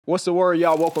What's the word,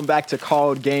 y'all? Welcome back to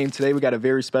Called Game. Today we got a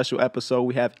very special episode.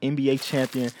 We have NBA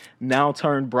champion, now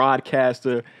turned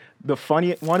broadcaster,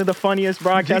 one of the funniest broadcasters out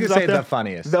there. You can say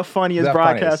the funniest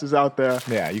broadcasters out there.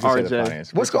 Yeah, you can say the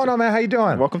funniest. What's going on, man? How you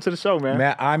doing? Welcome to the show, man.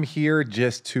 Man, I'm here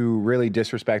just to really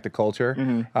disrespect the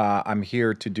culture. I'm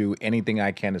here to do anything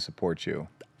I can to support you.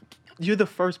 You're the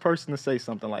first person to say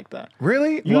something like that.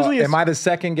 Really? Usually am I the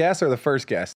second guest or the first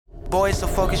guest? Boy, so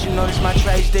focused, you know this my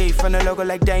tragedy. From the logo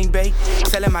like Dane Bay.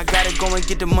 Tell him I gotta go and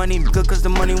get the money. Good cause the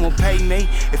money won't pay me.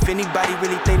 If anybody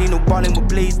really think they know ballin', well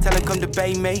please tell him come to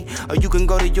Bay me. Or you can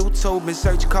go to YouTube and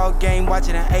search Call Game, watch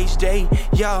it on HD.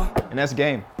 Yo. And that's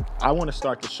game. I want to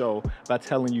start the show by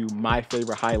telling you my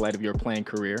favorite highlight of your playing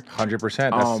career. 100%.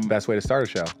 That's the best way to start a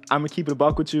show. I'm going to keep it a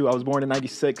buck with you. I was born in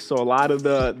 96, so a lot of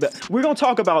we're going to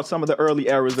talk about some of the early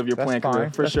eras of your playing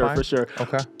career. For sure.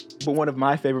 Okay. But one of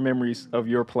my favorite memories of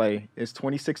your play is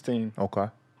 2016. Okay.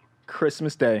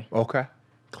 Christmas Day. Okay.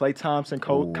 Klay Thompson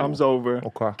comes over.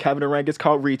 Okay. Kevin Durant gets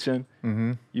caught reaching.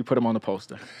 Mm-hmm. You put him on the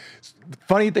poster. The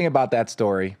funny thing about that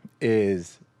story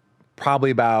is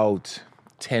probably about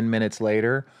 10 minutes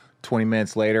later, 20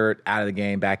 minutes later, out of the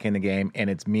game, back in the game, and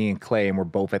it's me and Klay, and we're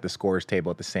both at the scorer's table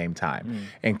at the same time.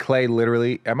 And Klay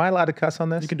literally, am I allowed to cuss on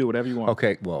this? You can do whatever you want.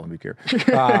 Okay, well, let me care.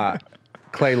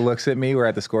 Klay looks at me, we're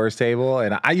at the scorer's table,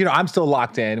 and I'm still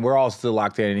locked in. We're all still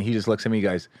locked in, and he just looks at me, he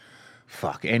goes,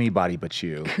 fuck, anybody but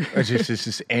you. It's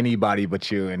just anybody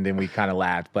but you. And then we kind of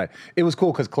laughed. But it was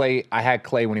cool because I had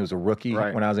Klay when he was a rookie,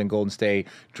 when I was in Golden State,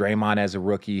 Draymond as a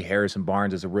rookie, Harrison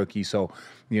Barnes as a rookie. So,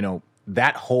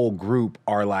 that whole group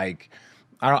are like,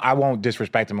 I won't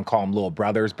disrespect them and call them little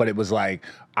brothers, but it was like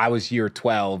I was year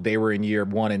 12, they were in year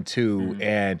 1 and 2,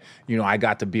 and I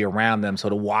got to be around them. So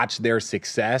to watch their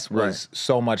success was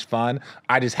so much fun.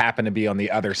 I just happened to be on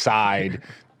the other side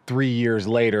 3 years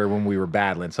later when we were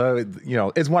battling. So,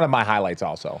 it's one of my highlights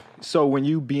also. So when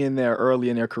you being there early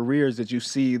in their careers, did you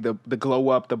see the glow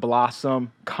up, the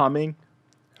blossom coming?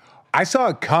 I saw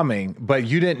it coming, but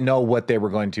you didn't know what they were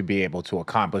going to be able to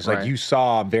accomplish. Like you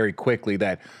saw very quickly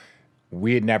that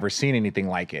we had never seen anything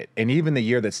like it. And even the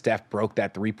year that Steph broke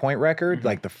that 3-point record,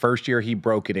 like the first year he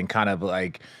broke it and kind of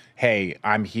like, hey,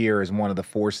 I'm here as one of the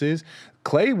forces.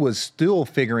 Klay was still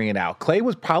figuring it out. Klay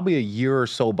was probably a year or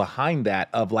so behind that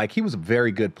of like, he was a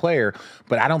very good player,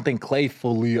 but I don't think Klay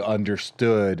fully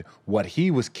understood what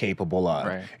he was capable of.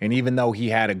 Right. And even though he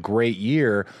had a great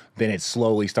year, then it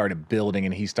slowly started building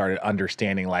and he started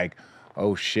understanding like,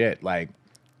 oh shit, like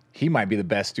he might be the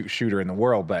best shooter in the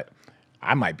world, but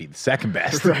I might be the second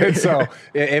best. Right. So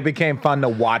it became fun to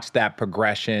watch that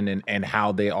progression and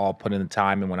how they all put in the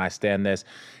time. And when I stand this,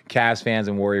 Cavs fans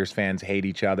and Warriors fans hate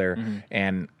each other.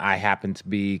 And I happen to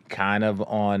be kind of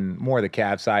on more the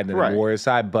Cavs side than the Warriors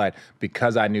side. But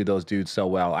because I knew those dudes so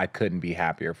well, I couldn't be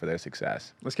happier for their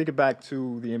success. Let's kick it back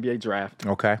to the NBA draft.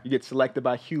 Okay. You get selected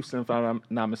by Houston, if I'm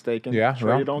not mistaken. Yeah.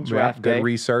 Traded on draft day. Good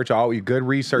research. Good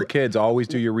research. Kids, always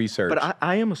do your research. But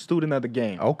I am a student of the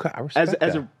game. Okay. I respect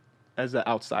that. As an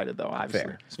outsider, though,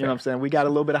 obviously. Fair. You know what I'm saying? We got a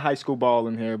little bit of high school ball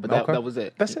in here, but that was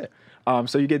it. That's it.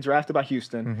 So you get drafted by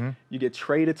Houston. You get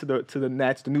traded to the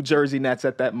Nets, the New Jersey Nets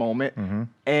at that moment.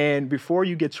 And before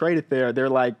you get traded there, they're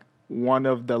like one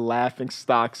of the laughing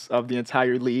stocks of the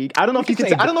entire league. I don't know if you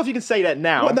can say that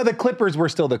now. Well, no, the Clippers were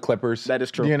still the Clippers. That is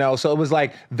true. So it was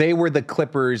like they were the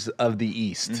Clippers of the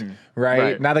East,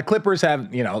 right? Now the Clippers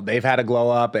have, they've had a glow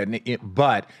up,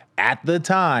 but at the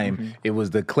time it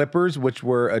was the Clippers, which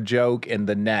were a joke, and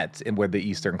the Nets, and were the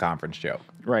Eastern Conference joke.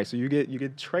 Right. So you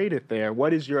get traded there.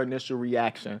 What is your initial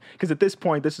reaction? Because at this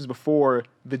point, this is before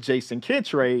the Jason Kidd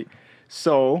trade.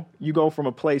 So you go from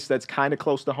a place that's kind of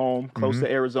close to home, close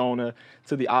to Arizona,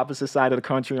 to the opposite side of the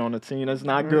country on a team that's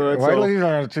not good. Why are you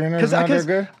on a team that's not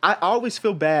good? I always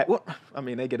feel bad. Well, I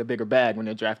mean, they get a bigger bag when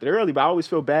they're drafted early, but I always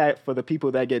feel bad for the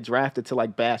people that get drafted to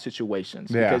like bad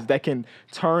situations because that can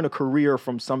turn a career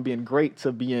from some being great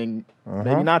to being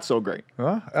maybe not so great.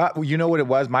 You know what it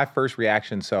was? My first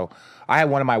reaction. So I had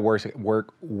one of my worst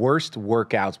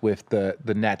workouts with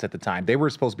the Nets at the time. They were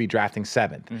supposed to be drafting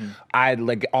 7th. I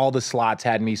like all the slots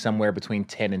had me somewhere between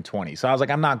 10 and 20. So I was like,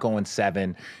 I'm not going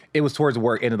 7. It was towards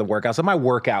the end of the workout. So my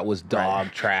workout was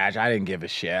dog trash. I didn't give a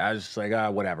shit. I was just like,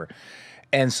 whatever.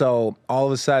 And so all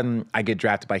of a sudden, I get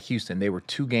drafted by Houston. They were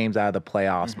 2 games out of the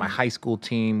playoffs. My high school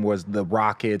team was the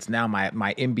Rockets. Now my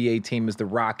NBA team is the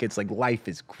Rockets. Like, life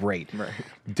is great. Right.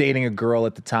 Dating a girl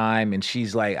at the time, and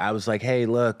she's like, I was like, hey,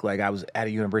 look, like I was at a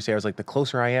university. I was like, the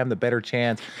closer I am, the better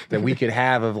chance that we could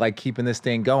have of like keeping this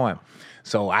thing going.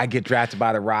 So I get drafted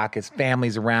by the Rockets.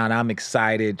 Family's around. I'm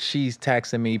excited. She's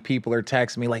texting me. People are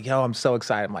texting me like, yo, I'm so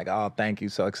excited. I'm like, oh, thank you.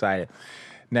 So excited.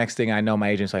 Next thing I know, my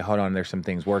agent's like, hold on, there's some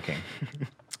things working.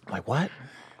 I'm like, what?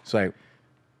 It's like,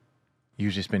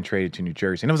 you've just been traded to New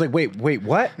Jersey. And I was like, wait,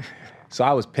 what? So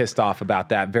I was pissed off about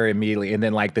that very immediately. And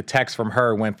then like the text from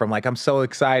her went from like, I'm so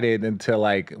excited until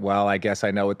like, well, I guess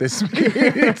I know what this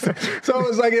means. So it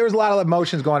was like, there was a lot of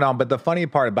emotions going on. But the funny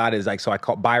part about it is like, so I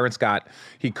called Byron Scott.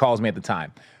 He calls me at the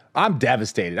time. I'm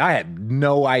devastated. I had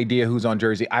no idea who's on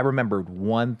Jersey. I remembered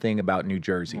one thing about New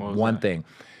Jersey. One thing.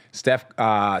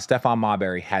 Stephon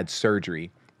Marbury had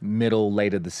surgery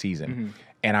late of the season. Mm-hmm.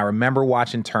 And I remember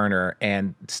watching Turner,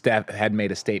 and Steph had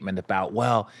made a statement about,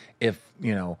 well, if,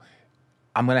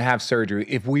 I'm going to have surgery.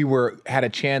 If we had a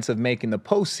chance of making the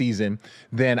postseason,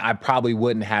 then I probably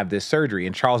wouldn't have this surgery.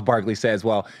 And Charles Barkley says,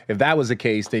 well, if that was the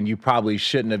case, then you probably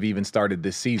shouldn't have even started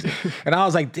this season. And I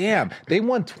was like, damn, they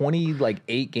won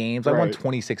 28 games. I won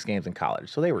 26 games in college.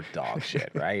 So they were dog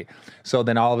shit, right? So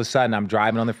then all of a sudden I'm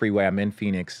driving on the freeway. I'm in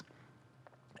Phoenix.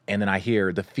 And then I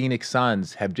hear the Phoenix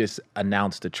Suns have just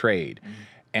announced a trade. Mm-hmm.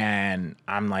 And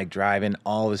I'm like driving,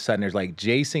 all of a sudden there's like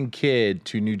Jason Kidd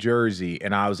to New Jersey.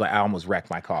 And I was like, I almost wrecked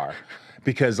my car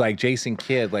because like Jason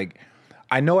Kidd, like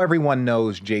I know everyone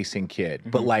knows Jason Kidd,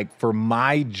 but like for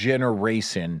my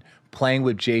generation, playing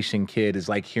with Jason Kidd is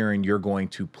like hearing you're going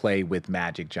to play with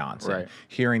Magic Johnson,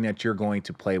 hearing that you're going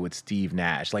to play with Steve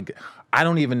Nash. Like, I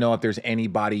don't even know if there's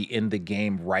anybody in the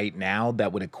game right now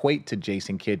that would equate to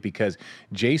Jason Kidd because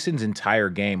Jason's entire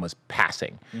game was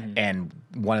passing and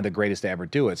one of the greatest to ever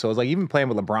do it. So it's like even playing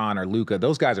with LeBron or Luka,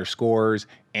 those guys are scorers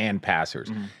and passers.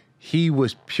 He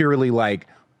was purely like,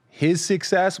 his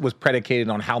success was predicated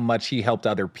on how much he helped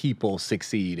other people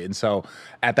succeed. And so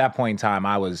at that point in time,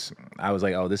 I was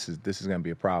like, oh, this is going to be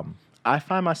a problem. I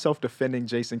find myself defending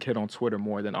Jason Kidd on Twitter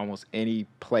more than almost any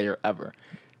player ever.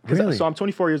 Really? So I'm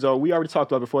 24 years old. We already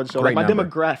talked about it before the show. Great my number.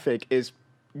 demographic is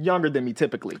younger than me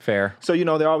typically. Fair. So,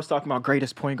 they're always talking about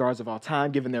greatest point guards of all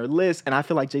time, giving their list. And I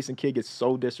feel like Jason Kidd gets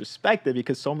so disrespected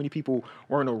because so many people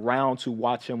weren't around to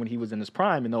watch him when he was in his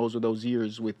prime. And those were those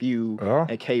years with you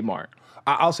at Kmart.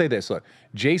 I'll say this. Look,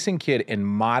 Jason Kidd in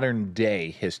modern day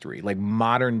history, like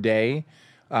modern day,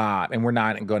 and we're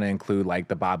not going to include like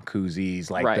the Bob Cousy's,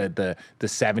 like the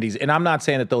 70s. And I'm not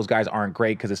saying that those guys aren't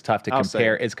great because it's tough to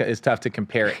compare. It's tough to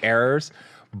compare errors.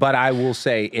 But I will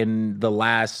say in the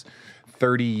last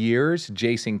 30 years,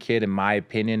 Jason Kidd, in my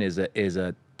opinion, is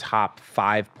a top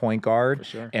 5 point guard for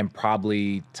sure. And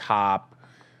probably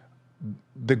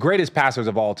the greatest passers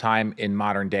of all time in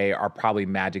modern day are probably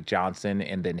Magic Johnson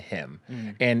and then him.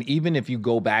 And even if you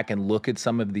go back and look at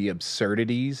some of the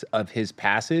absurdities of his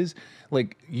passes,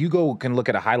 like you can look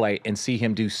at a highlight and see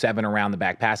him do 7 around the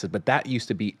back passes, but that used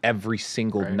to be every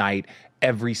single night,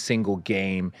 every single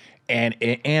game.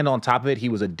 And on top of it, he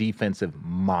was a defensive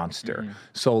monster.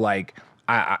 So like,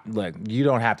 look, you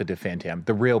don't have to defend him.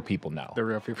 The real people know. The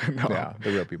real people know. Yeah,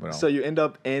 the real people know. So you end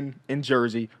up in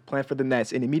Jersey playing for the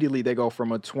Nets, and immediately they go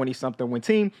from a 20-something win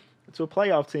team to a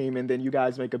playoff team, and then you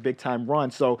guys make a big-time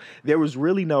run. So there was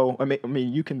really no – I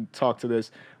mean, you can talk to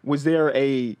this. Was there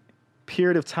a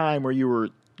period of time where you were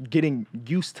getting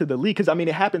used to the league? Because, I mean,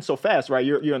 it happened so fast, right?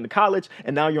 You're in the college,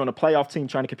 and now you're on a playoff team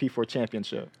trying to compete for a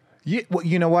championship. Yeah, well,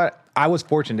 you know what? I was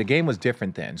fortunate. The game was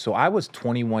different then. So I was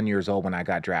 21 years old when I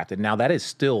got drafted. Now, that is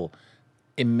still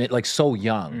like so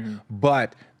young.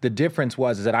 But the difference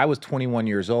is that I was 21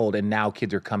 years old, and now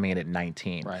kids are coming in at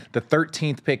 19. Right. The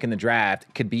 13th pick in the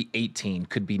draft could be 18,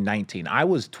 could be 19. I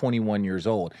was 21 years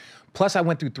old. Plus, I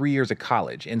went through 3 years of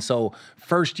college. And so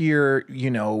first year,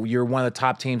 you're one of the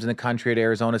top teams in the country at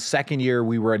Arizona. Second year,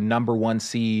 we were a number 1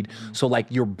 seed. So, like,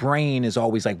 your brain is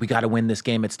always like, we got to win this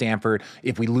game at Stanford.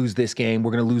 If we lose this game,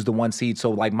 we're going to lose the 1 seed.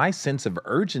 So, like, my sense of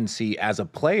urgency as a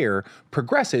player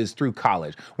progresses through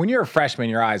college. When you're a freshman,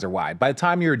 your eyes are wide. By the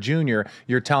time you're a junior,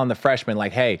 you're telling the freshmen,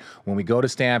 like, hey, when we go to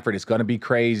Stanford, it's going to be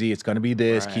crazy. It's going to be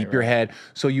this. Keep your head.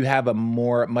 So you have a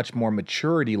much more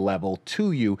maturity level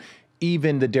to you.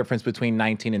 Even the difference between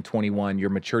 19 and 21,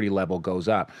 your maturity level goes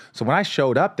up. So when I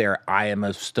showed up there, I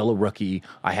am still a rookie.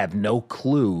 I have no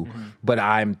clue, but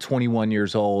I'm 21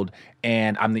 years old,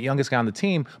 and I'm the youngest guy on the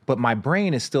team, but my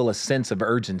brain is still a sense of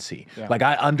urgency. Yeah. Like,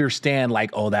 I understand, like,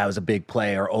 oh, that was a big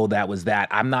play, or oh, that was that.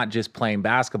 I'm not just playing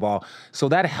basketball. So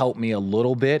that helped me a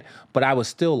little bit, but I was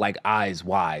still, like, eyes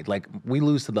wide. Like, we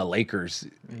lose to the Lakers,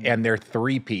 and they're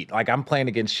three-peat. Like, I'm playing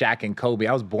against Shaq and Kobe.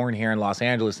 I was born here in Los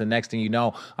Angeles, and next thing you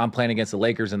know, I'm playing against the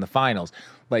Lakers in the finals.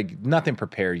 Like, nothing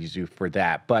prepares you for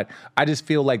that. But I just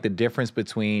feel like the difference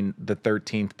between the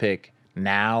 13th pick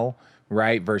now,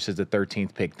 right, versus the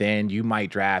 13th pick then, you might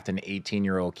draft an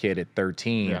 18-year-old kid at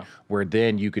 13, where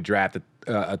then you could draft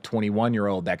a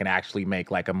 21-year-old that can actually make,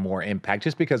 like, a more impact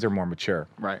just because they're more mature.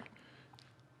 Right.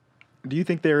 Do you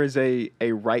think there is a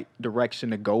right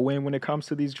direction to go in when it comes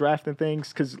to these drafting things?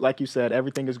 Because like you said,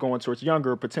 everything is going towards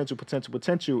younger, potential,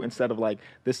 instead of like,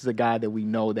 this is a guy that we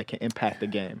know that can impact the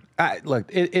game. Look,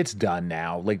 it's done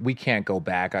now. Like, we can't go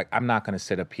back. I'm not going to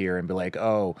sit up here and be like,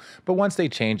 oh, but once they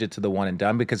change it to the one and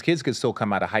done, because kids could still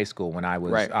come out of high school when I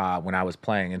was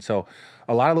playing. And so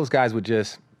a lot of those guys would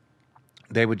just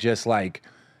like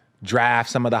draft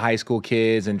some of the high school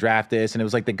kids and draft this. And it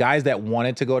was like the guys that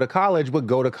wanted to go to college would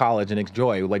go to college and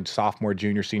enjoy, like sophomore,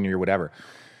 junior, senior, whatever.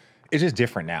 It's just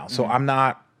different now. So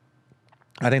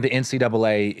I think the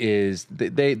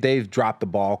NCAA they've dropped the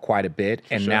ball quite a bit,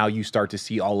 and now you start to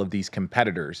see all of these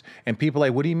competitors. And people are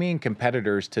like, what do you mean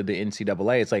competitors to the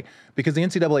NCAA? It's like, because the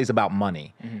NCAA is about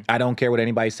money. I don't care what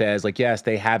anybody says. Like, yes,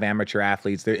 they have amateur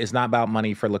athletes. It's not about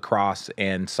money for lacrosse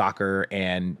and soccer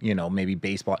and, maybe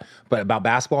baseball. But about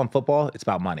basketball and football, it's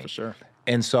about money. For sure.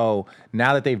 And so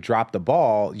now that they've dropped the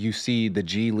ball, you see the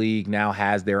G League now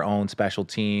has their own special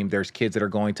team. There's kids that are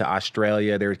going to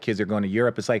Australia. There's kids that are going to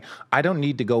Europe. It's like, I don't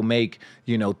need to go make,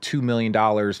 $2 million,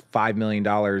 $5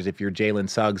 million if you're Jalen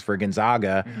Suggs for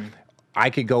Gonzaga.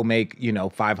 I could go make,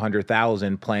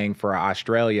 $500,000 playing for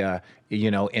Australia,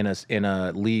 in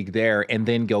a league there, and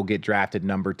then go get drafted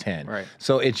number 10. Right.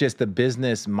 So it's just the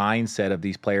business mindset of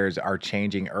these players are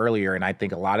changing earlier. And I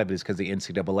think a lot of it is because the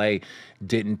NCAA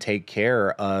didn't take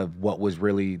care of what was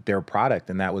really their product,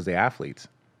 and that was the athletes.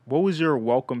 What was your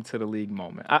welcome to the league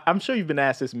moment? I'm sure you've been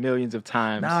asked this millions of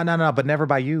times. No, but never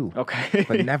by you. Okay.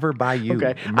 But never by you.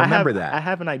 Okay. Remember that. I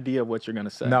have an idea of what you're going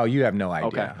to say. No, you have no idea.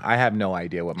 Okay. I have no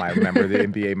idea what my remember the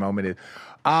NBA moment is.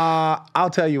 I'll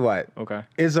tell you what. Okay.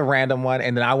 It's a random one,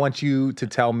 and then I want you to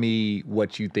tell me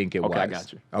what you think it was. Okay, I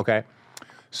got you. Okay.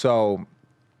 So,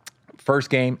 first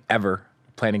game ever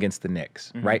playing against the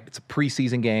Knicks, right? It's a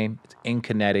preseason game. It's in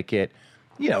Connecticut.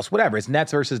 It's whatever. It's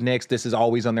Nets versus Knicks. This is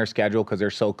always on their schedule because they're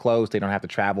so close. They don't have to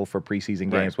travel for preseason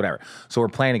games, whatever. So we're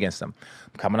playing against them.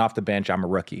 I'm coming off the bench. I'm a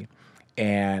rookie.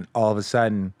 And all of a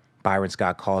sudden, Byron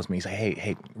Scott calls me. He's like,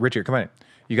 hey, Richard, come on in.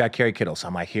 You got Kerry Kittle. So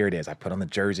I'm like, here it is. I put on the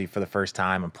jersey for the first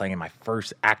time. I'm playing in my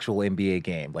first actual NBA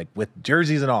game, like with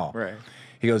jerseys and all. Right.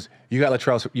 He goes, you got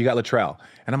Latrell.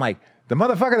 And I'm like, the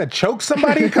motherfucker that choked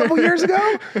somebody a couple years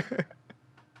ago?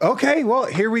 Okay, well,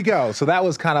 here we go. So that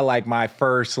was kind of like my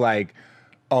first, like,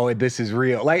 oh, this is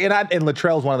real. Like, and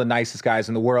Latrell's one of the nicest guys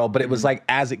in the world, but it was like,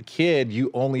 as a kid,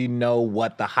 you only know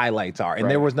what the highlights are.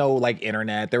 And there was no like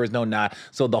internet, there was no not.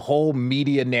 So the whole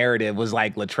media narrative was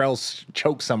like Latrell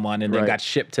choked someone and then got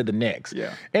shipped to the Knicks.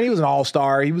 Yeah. And he was an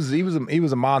all-star. He was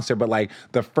a monster, but like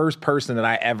the first person that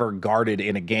I ever guarded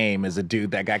in a game is a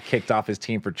dude that got kicked off his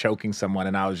team for choking someone.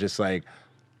 And I was just like,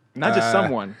 not just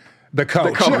someone. The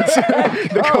coach.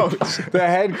 The coach. The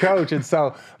head coach. And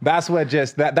so that's what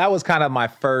that was kind of my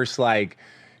first like,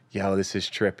 yo, this is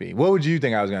trippy. What would you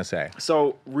think I was going to say?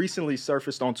 So recently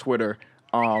surfaced on Twitter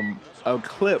a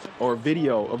clip or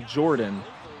video of Jordan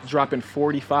dropping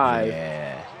 45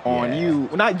 on you.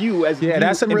 Not you as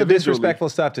that's some real disrespectful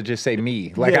stuff to just say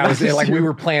me. Like I was like we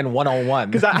were playing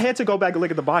one-on-one. Because I had to go back and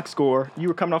look at the box score. You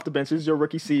were coming off the bench. This is your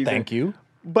rookie season. Thank you.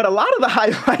 But a lot of the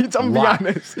highlights, I'm going to be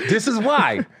honest. This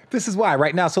is why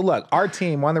right now. So look, our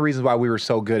team, one of the reasons why we were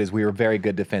so good is we were a very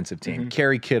good defensive team.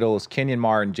 Kerry Kittles, Kenyon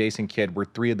Martin, Jason Kidd were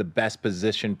three of the best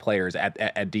position players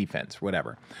at defense,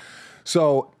 whatever.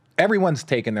 So everyone's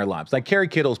taken their lumps. Like Kerry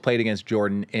Kittles played against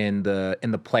Jordan in the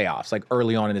playoffs, like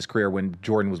early on in his career when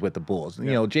Jordan was with the Bulls.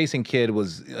 Jason Kidd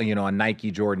was, a Nike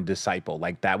Jordan disciple.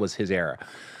 Like that was his era.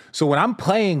 So when I'm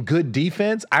playing good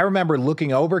defense, I remember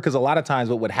looking over because a lot of times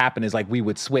what would happen is like we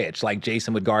would switch. Like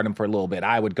Jason would guard him for a little bit.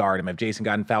 I would guard him. If Jason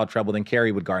got in foul trouble, then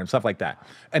Kerry would guard him, stuff like that.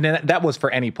 And then that was for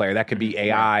any player. That could be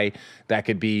AI. That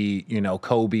could be,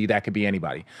 Kobe. That could be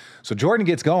anybody. So Jordan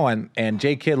gets going and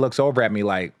Jay Kidd looks over at me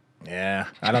like, yeah,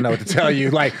 I don't know what to tell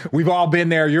you. Like, we've all been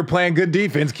there. You're playing good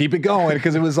defense. Keep it going.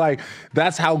 Because it was like,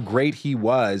 that's how great he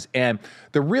was. And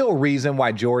the real reason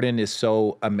why Jordan is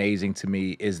so amazing to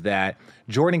me is that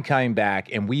Jordan came back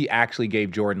and we actually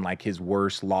gave Jordan like his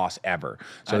worst loss ever.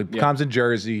 So he comes in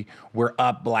Jersey. We're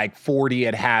up like 40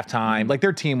 at halftime. Like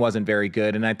their team wasn't very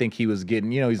good. And I think he was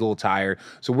getting, he's a little tired.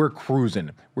 So we're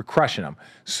cruising. We're crushing him.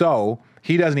 So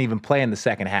he doesn't even play in the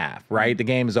second half, right? The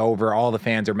game is over. All the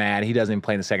fans are mad. He doesn't even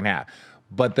play in the second half.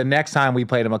 But the next time we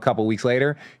played him a couple weeks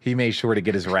later, he made sure to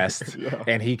get his rest,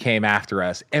 and he came after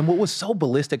us. And what was so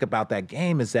ballistic about that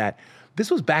game is that This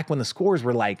was back when the scores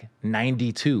were like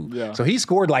 92. Yeah. So he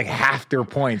scored like half their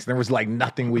points. There was like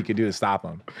nothing we could do to stop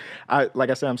him. Like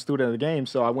I said, I'm a student of the game,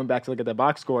 so I went back to look at that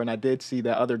box score, and I did see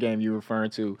that other game you were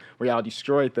referring to where y'all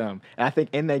destroyed them. And I think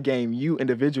in that game, you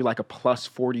individually like a plus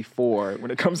 44 when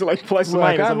it comes to like plus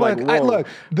minus. Look,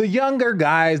 the younger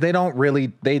guys,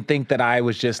 they think that I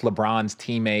was just LeBron's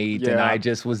teammate and I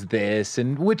just was this,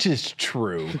 and which is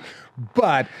true.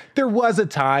 But there was a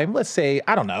time, let's say,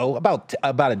 I don't know, about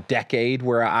a decade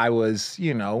where I was,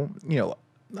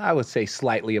 I would say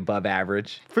slightly above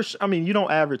average. For sure, I mean, you don't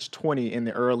average 20 in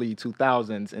the early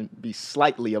 2000s and be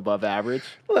slightly above average.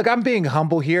 Look, I'm being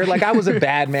humble here. Like, I was a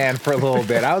bad man for a little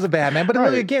bit. I was a bad man. But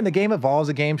look, again, the game evolves,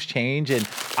 the games change. And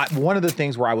one of the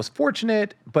things where I was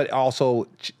fortunate, but also,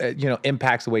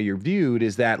 impacts the way you're viewed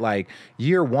is that, like,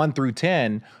 year 1 through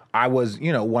 10, I was,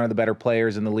 one of the better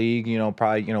players in the league,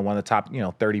 probably, one of the top,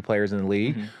 30 players in the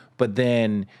league. Mm-hmm. But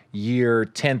then year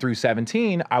 10 through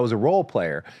 17, I was a role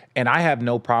player. And I have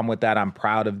no problem with that. I'm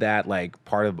proud of that. Like,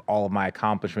 part of all of my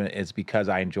accomplishment is because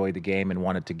I enjoyed the game and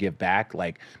wanted to give back,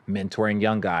 like mentoring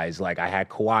young guys. Like, I had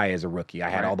Kawhi as a rookie. I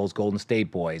had all those Golden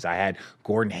State boys. I had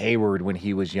Gordon Hayward when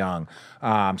he was young.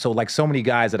 So like so many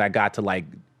guys that I got to like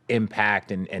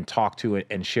impact and talk to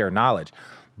and share knowledge.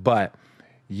 But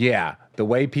yeah, the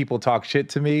way people talk shit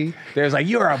to me, there's like,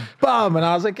 you're a bum. And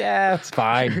I was like, it's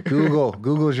fine.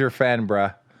 Google's your friend,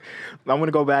 bruh. I'm going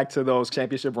to go back to those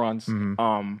championship runs.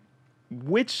 Mm-hmm.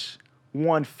 Which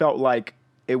one felt like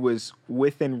it was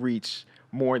within reach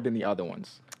more than the other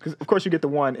ones? Because, of course, you get the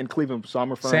one in Cleveland, so I'm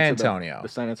referring San to Antonio. The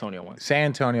San Antonio one. San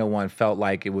Antonio one felt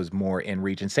like it was more in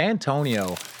reach. And San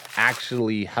Antonio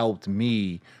actually helped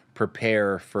me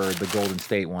prepare for the Golden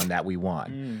State one that we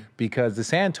won. Because the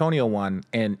San Antonio one,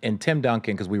 and Tim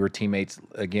Duncan, because we were teammates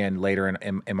again later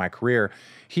in my career,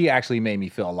 he actually made me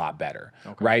feel a lot better,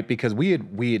 right? Because we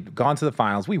had gone to the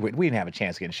finals. We didn't have a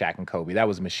chance against Shaq and Kobe. That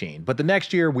was a machine. But the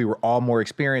next year, we were all more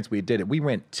experienced. We did it. We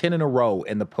went 10 in a row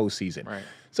in the postseason. Right.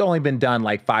 It's only been done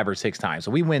like 5 or 6 times.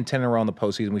 So we win 10 in a row in the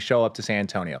postseason. We show up to San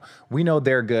Antonio. We know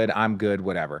they're good. I'm good,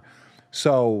 whatever.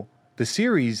 So the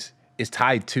series is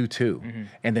tied 2-2,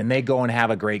 and then they go and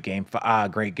have a great game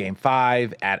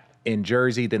 5 in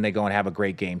Jersey. Then they go and have a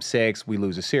great game 6. We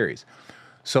lose a series.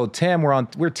 So Tim,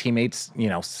 we're teammates,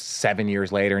 7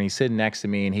 years later, and he's sitting next to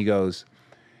me, and he goes,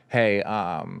 "Hey,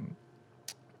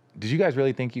 did you guys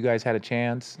really think you guys had a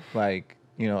chance, like,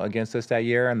 against us that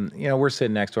year?" And we're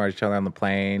sitting next to each other on the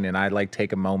plane, and I like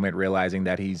take a moment realizing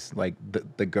that he's like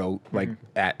the GOAT, like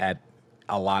at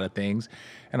a lot of things,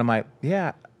 and I'm like,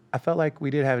 "Yeah, I felt like we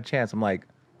did have a chance." I'm like,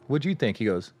 "What'd you think?" He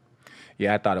goes,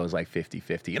 "Yeah, I thought it was like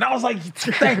 50-50. And I was like,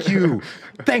 thank you.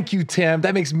 Thank you, Tim.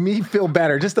 That makes me feel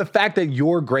better. Just the fact that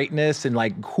your greatness and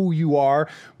like who you are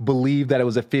believed that it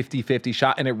was a 50-50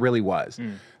 shot, and it really was.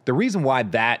 The reason why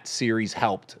that series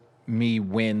helped me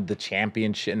win the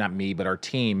championship, not me, but our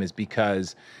team, is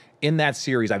because in that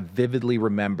series, I vividly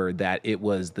remember that it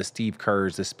was the Steve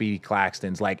Kerrs, the Speedy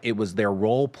Claxtons, like it was their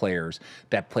role players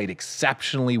that played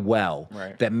exceptionally well,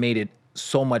 that made it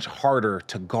so much harder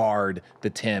to guard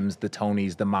the Tims, the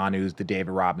Tonys, the Manus, the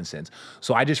David Robinsons.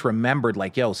 So I just remembered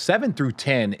 7 through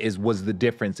 10 was the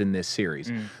difference in this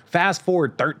series. Fast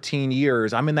forward 13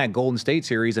 years, I'm in that Golden State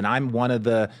series, and I'm one of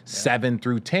the 7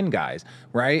 through 10 guys,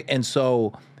 right? And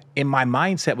so in my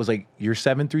mindset was like, you're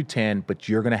 7 through 10, but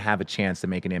you're going to have a chance to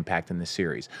make an impact in this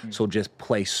series. So just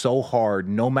play so hard,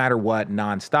 no matter what,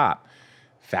 nonstop.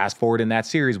 Fast forward in that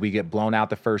series, we get blown out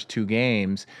the first 2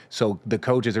 games. So the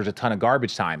coaches, there's a ton of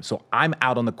garbage time. So I'm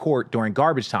out on the court during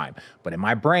garbage time. But in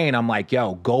my brain, I'm like,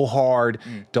 yo, go hard.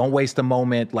 Don't waste a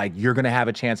moment. Like, you're going to have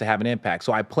a chance to have an impact.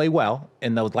 So I play well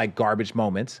in those like garbage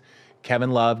moments.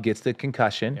 Kevin Love gets the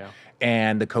concussion.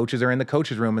 And the coaches are in the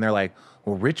coaches room, and they're like,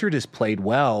 well, Richard has played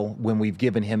well when we've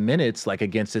given him minutes, like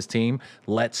against this team.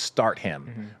 Let's start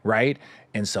him, right?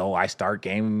 And so I start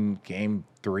game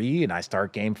 3, and I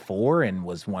start game 4, and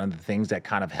was one of the things that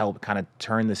kind of helped kind of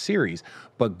turn the series.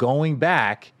 But going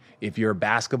back, if you're a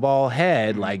basketball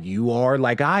head like you are,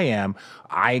 like I am,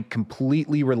 I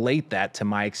completely relate that to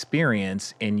my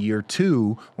experience in year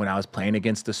 2 when I was playing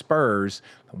against the Spurs,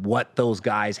 what those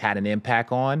guys had an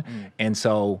impact on. And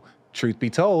so, truth be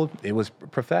told, it was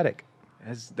prophetic.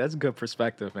 That's good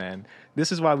perspective, man.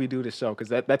 This is why we do this show, because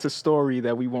that's a story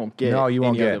that we won't get. No, you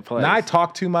won't any get. Other place. Now, I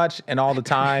talk too much and all the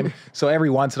time, so every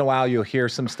once in a while you'll hear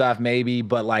some stuff maybe,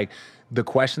 but like the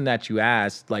question that you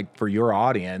asked, like for your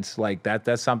audience, like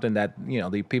that's something that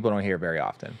the people don't hear very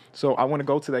often. So I want to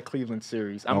go to that Cleveland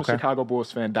series. I'm a Chicago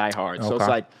Bulls fan, diehard. So Okay. it's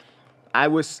like, I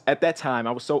was at that time.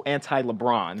 I was so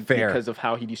anti-LeBron Fair. because of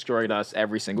how he destroyed us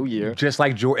every single year. Just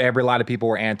like a lot of people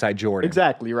were anti-Jordan.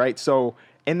 Exactly, right? So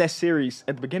in that series,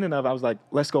 at the beginning of it, I was like,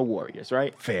 let's go Warriors,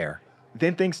 right? Fair.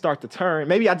 Then things start to turn.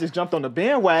 Maybe I just jumped on the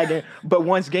bandwagon, but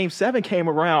once Game 7 came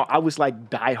around, I was like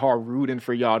diehard rooting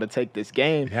for y'all to take this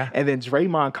game. Yeah. And then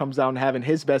Draymond comes out and having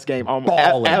his best game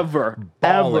Balling. ever.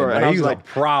 Balling. And I He was was like, a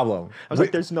problem. I was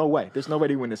like, there's no way. There's no way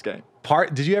to win this game.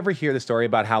 Did you ever hear the story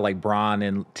about how like Bron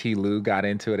and T. Lue got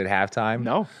into it at halftime?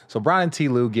 No. So Bron and T.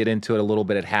 Lue get into it a little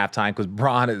bit at halftime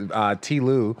because T.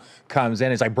 Lue comes in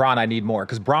and is like, Bron, I need more.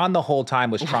 Because Bron the whole time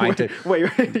was trying to.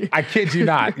 Wait. I kid you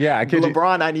not. Yeah, I kid you.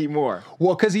 LeBron, I need more.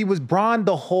 Well, because he was Bron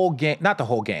the whole game, not the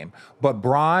whole game, but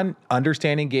Bron,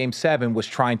 understanding Game 7, was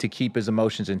trying to keep his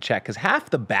emotions in check. Because half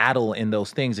the battle in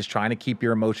those things is trying to keep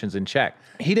your emotions in check.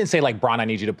 He didn't say like, Bron, I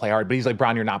need you to play hard, but he's like,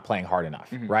 Bron, you're not playing hard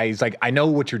enough, right? He's like, I know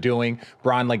what you're doing,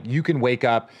 Bron. Like, you can wake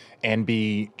up and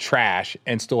be trash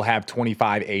and still have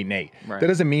 25, 8, and 8. Right. That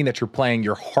doesn't mean that you're playing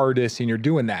your hardest and you're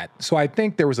doing that. So I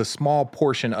think there was a small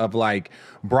portion of like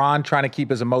Bron trying to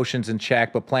keep his emotions in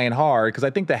check, but playing hard. Because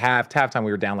I think the halftime we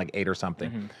were down like 8 or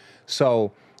something.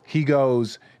 So he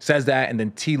says that, and then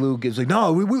T. Lue gives like,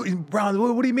 no,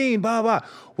 Bron, what do you mean? Blah, blah.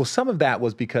 Well, some of that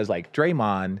was because like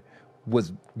Draymond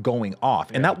was going off.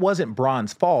 And that wasn't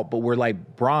Bron's fault, but we're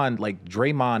like, Bron, like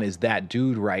Draymond is that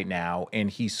dude right now, and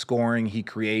he's scoring, he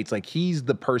creates, like he's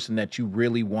the person that you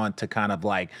really want to kind of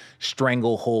like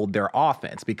stranglehold their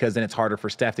offense, because then it's harder for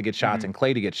Steph to get shots and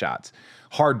Klay to get shots.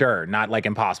 Harder, not like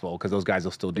impossible, because those guys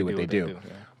will still do what they do.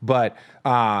 But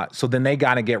so then they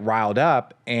got to get riled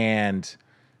up, and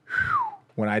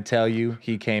when I tell you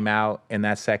he came out in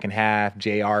that second half,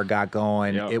 JR got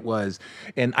going. Yep. It was,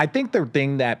 and I think the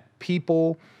thing that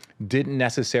people didn't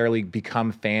necessarily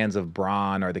become fans of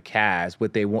Bron or the Cavs.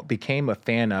 What they became a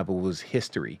fan of was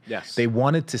history. Yes. They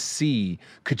wanted to see,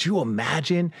 could you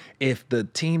imagine if the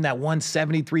team that won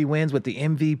 73 wins with the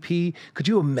MVP, could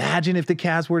you imagine if the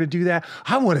Cavs were to do that?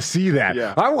 I want to see that.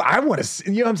 Yeah. I want to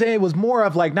see, you know what I'm saying? It was more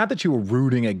of like, not that you were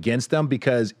rooting against them,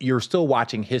 because you're still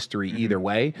watching history either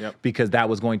way, because that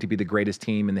was going to be the greatest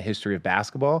team in the history of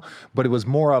basketball. But it was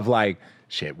more of like,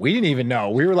 shit, we didn't even know.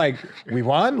 We were like, we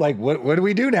won? Like, what do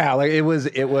we do now? Like, it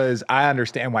was, I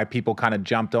understand why people kind of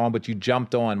jumped on, but you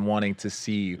jumped on wanting to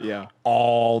see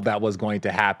all that was going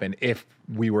to happen if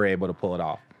we were able to pull it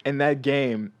off. In that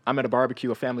game, I'm at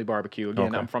a family barbecue.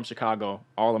 Again, I'm from Chicago.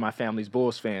 All of my family's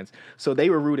Bulls fans. So they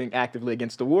were rooting actively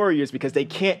against the Warriors because they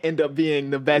can't end up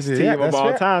being the best team of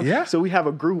all time. Yeah. So we have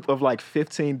a group of like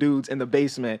 15 dudes in the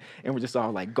basement, and we're just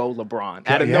all like, go LeBron.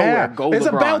 Out of nowhere, go it's LeBron. It's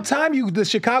about time the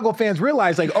Chicago fans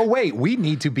realized, like, oh, wait, we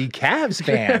need to be Cavs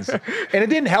fans. And it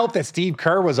didn't help that Steve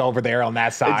Kerr was over there on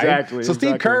that side. Exactly. So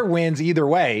Steve Kerr wins either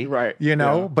way. Right. You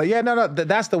know? Yeah. But no,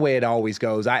 that's the way it always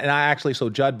goes. So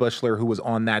Judd Bushler, who was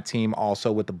on that team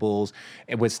also with the Bulls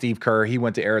and with Steve Kerr, he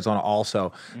went to Arizona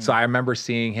also. So I remember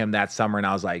seeing him that summer, and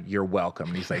I was like, you're welcome.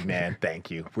 And he's like, man,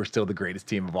 thank you. We're still the greatest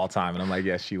team of all time. And I'm like,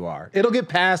 yes, you are. It'll get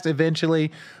passed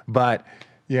eventually, but,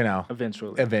 you know.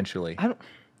 Eventually.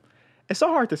 It's so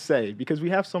hard to say because we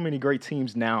have so many great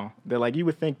teams now that, like, you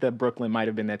would think that Brooklyn might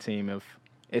have been that team if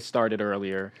it started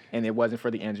earlier and it wasn't for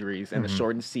the injuries and the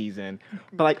shortened season.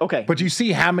 But, like, okay. But you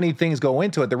see how many things go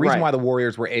into it. The reason why the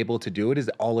Warriors were able to do it is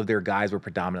that all of their guys were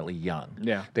predominantly young.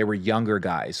 Yeah. They were younger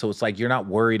guys. So it's like you're not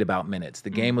worried about minutes. The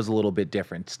game was a little bit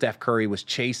different. Steph Curry was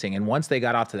chasing. And once they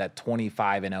got off to that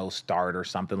 25-0 start or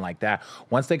something like that,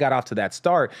 once they got off to that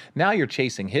start, now you're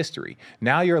chasing history.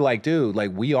 Now you're like, dude,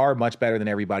 like, we are much better than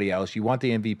everybody else. You want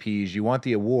the MVPs. You want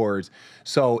the awards.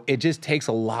 So it just takes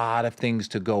a lot of things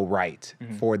to go right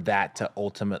for that to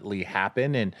ultimately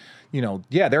happen. And, you know,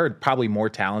 there are probably more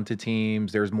talented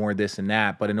teams. There's more this and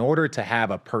that. But in order to have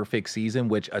a perfect season,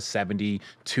 which a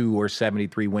 72 or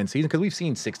 73 win season, because we've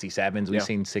seen 67s, we've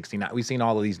seen 69, we've seen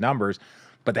all of these numbers,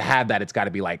 but to have that, it's got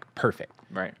to be like perfect.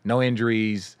 Right. No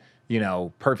injuries, you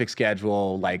know, perfect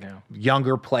schedule, like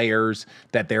younger players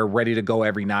that they're ready to go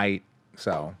every night.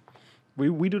 So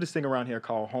we do this thing around here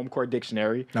called Home Court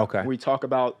Dictionary. Okay. We talk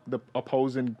about the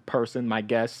opposing person, my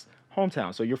guest,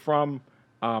 hometown. So you're from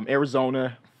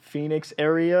Arizona, Phoenix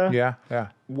area. Yeah.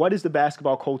 What is the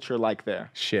basketball culture like there?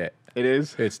 Shit. It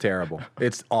is? It's terrible.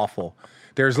 It's awful.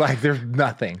 There's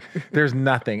nothing. There's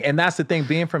nothing. And that's the thing,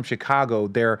 being from Chicago,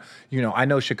 I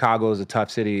know Chicago is a tough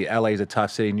city, LA is a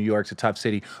tough city, New York's a tough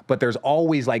city, but there's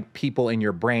always like people in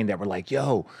your brain that were like,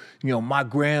 yo, you know, my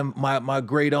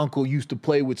great uncle used to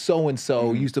play with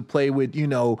so-and-so, used to play with,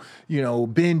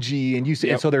 Benji, and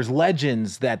and so there's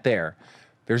legends that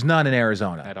There's none in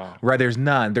Arizona. At all. Right? There's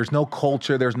none. There's no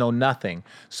culture. There's no nothing.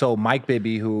 So Mike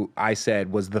Bibby, who I said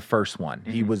was the first one,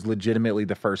 he was legitimately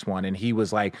the first one. And he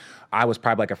was like, I was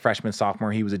probably like a freshman,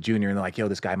 sophomore. He was a junior. And they're like, yo,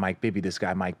 this guy Mike Bibby, this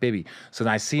guy Mike Bibby. So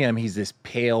then I see him. He's this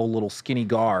pale little skinny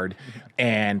guard.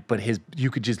 But you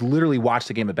could just literally watch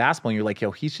the game of basketball and you're like,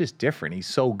 yo, he's just different. He's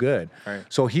so good. Right.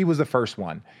 So he was the first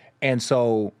one. And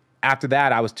so after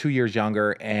that, I was 2 years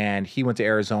younger and he went to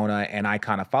Arizona and I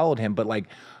kind of followed him. But like,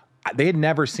 they had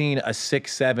never seen a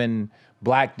 6'7"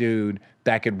 black dude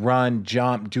that could run,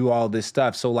 jump, do all this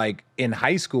stuff. So like in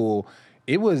high school,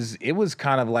 it was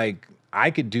kind of like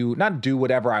I could not do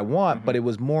whatever I want, but it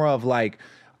was more of like,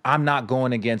 I'm not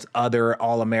going against other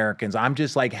All-Americans. I'm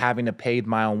just like having to pave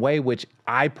my own way, which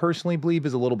I personally believe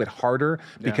is a little bit harder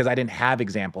because I didn't have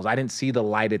examples. I didn't see the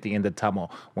light at the end of the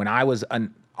tunnel. When I was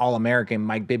an All-American,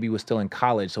 Mike Bibby was still in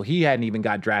college, so he hadn't even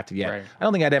got drafted yet. Right. I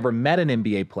don't think I'd ever met an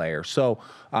NBA player. So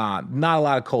not a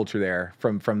lot of culture there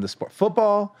from the sport.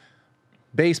 Football,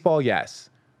 baseball, yes.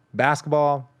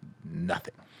 Basketball,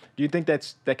 nothing. Do you think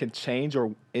that can change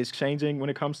or is changing when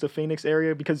it comes to Phoenix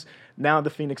area? Because now the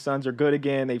Phoenix Suns are good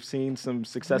again. They've seen some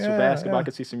successful basketball. I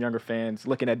could see some younger fans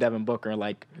looking at Devin Booker and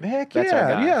like, heck that's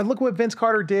our guy. yeah. Look what Vince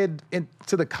Carter did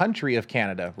to the country of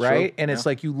Canada, right? True. And it's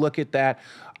like you look at that.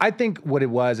 I think what it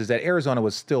was is that Arizona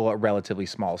was still a relatively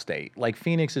small state. Like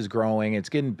Phoenix is growing, it's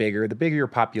getting bigger. The bigger your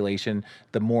population,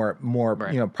 the more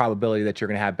probability that you're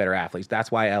going to have better athletes. That's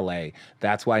why LA,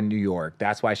 that's why New York,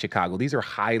 that's why Chicago. These are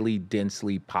highly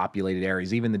densely populated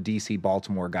areas. Even the DC,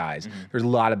 Baltimore guys. There's a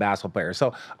lot of basketball players.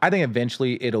 So I think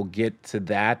eventually it'll get to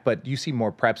that, but you see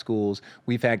more prep schools.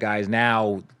 We've had guys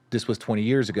now, this was 20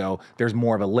 years ago, there's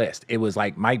more of a list. It was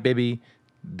like Mike Bibby,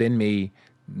 then me,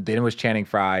 then it was Channing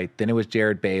Frye, then it was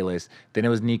Jared Bayless, then it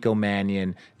was Nico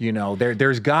Mannion. You know,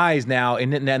 there's guys now,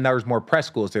 and then there was more prep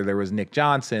schools. There was Nick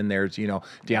Johnson. There's,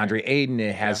 DeAndre Ayton.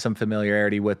 It has some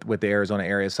familiarity with the Arizona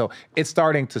area. So it's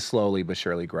starting to slowly but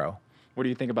surely grow. What do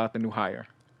you think about the new hire?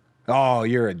 Oh,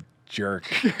 you're a jerk.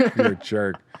 You're a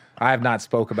jerk. I have not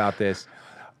spoke about this.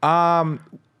 A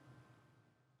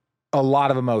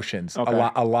lot of emotions. Okay.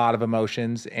 A lot of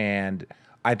emotions, and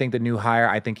I think the new hire,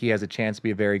 I think he has a chance to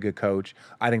be a very good coach.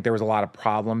 I think there was a lot of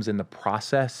problems in the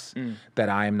process that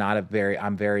I'm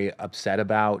very upset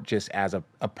about, just as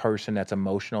a person that's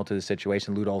emotional to the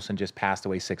situation. Lute Olson just passed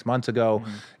away 6 months ago.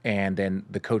 And then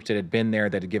the coach that had been there,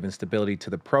 that had given stability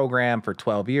to the program for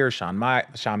 12 years, Sean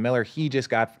Miller, he just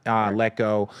got let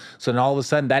go. So then all of a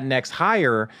sudden that next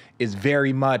hire is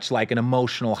very much like an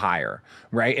emotional hire,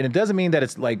 right? And it doesn't mean that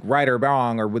it's like right or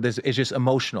wrong or with this, it's just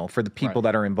emotional for the people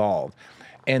that are involved.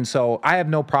 And so I have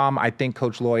no problem. I think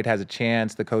Coach Lloyd has a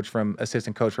chance,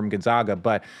 assistant coach from Gonzaga.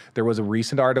 But there was a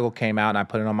recent article came out, and I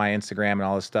put it on my Instagram and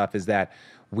all this stuff, is that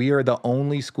we are the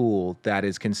only school that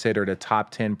is considered a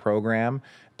top 10 program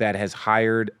that has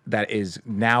hired, that is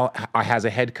now has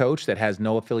a head coach that has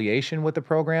no affiliation with the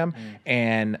program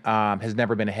and has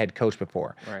never been a head coach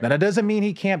before. Right. Now, that doesn't mean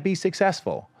he can't be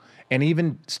successful. And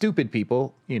even stupid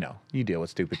people, you deal with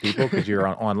stupid people because you're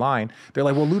online. They're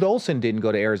like, well, Lute Olson didn't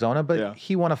go to Arizona, but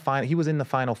he was in the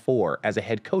Final Four as a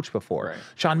head coach before. Right.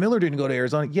 Sean Miller didn't go to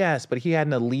Arizona. Yes, but he had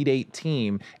an Elite Eight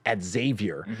team at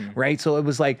Xavier, right? So it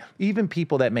was like, even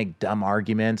people that make dumb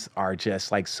arguments are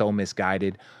just like so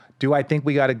misguided. Do I think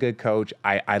we got a good coach?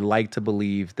 I like to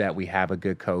believe that we have a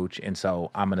good coach, and so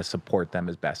I'm going to support them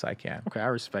as best I can. Okay, I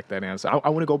respect that answer. I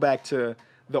want to go back to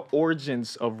the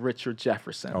origins of Richard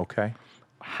Jefferson. Okay.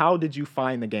 How did you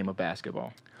find the game of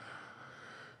basketball?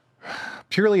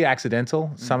 Purely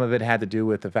accidental. Some of it had to do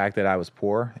with the fact that I was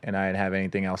poor and I didn't have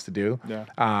anything else to do.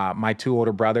 Yeah. My two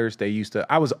older brothers,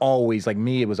 I was always, like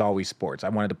me, it was always sports. I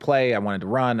wanted to play, I wanted to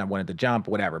run, I wanted to jump,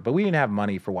 whatever. But we didn't have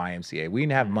money for YMCA. We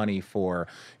didn't have money for,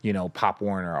 Pop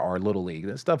Warner or Little League.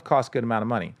 That stuff cost a good amount of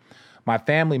money. My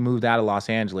family moved out of Los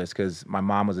Angeles because my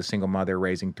mom was a single mother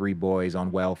raising 3 boys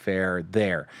on welfare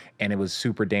there. And it was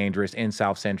super dangerous in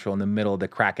South Central in the middle of the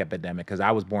crack epidemic because I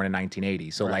was born in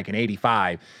 1980. So like in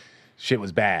 85, shit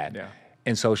was bad. Yeah.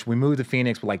 And so we moved to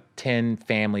Phoenix with like 10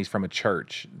 families from a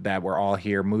church that were all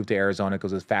here, moved to Arizona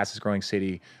because it was the fastest growing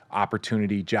city,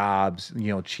 opportunity, jobs,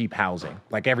 cheap housing.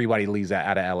 Like everybody leaves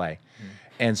out of LA.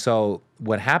 And so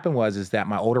what happened is that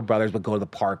my older brothers would go to the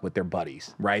park with their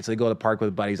buddies, right? So they go to the park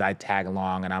with buddies, I'd tag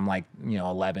along, and I'm like,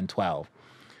 11, 12.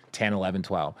 10, 11,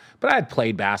 12. But I had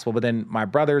played basketball, but then my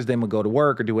brothers then would go to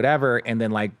work or do whatever, and then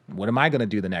like, what am I going to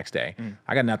do the next day?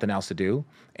 I got nothing else to do.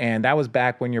 And that was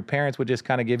back when your parents would just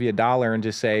kind of give you $1 and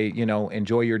just say,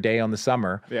 enjoy your day on the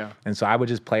summer. Yeah. And so I would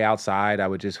just play outside. I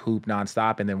would just hoop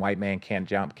nonstop, and then White Man Can't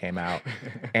Jump came out.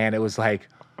 And it was like,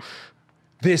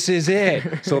 this is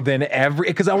it. So then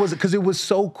because it was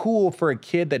so cool for a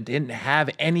kid that didn't have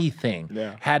anything,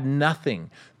 had nothing,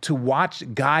 to watch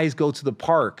guys go to the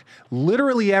park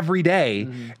literally every day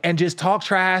and just talk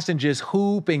trash and just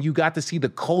hoop. And you got to see the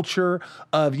culture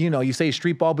of, you say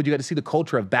street ball, but you got to see the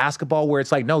culture of basketball where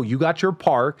it's like, no, you got your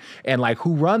park and like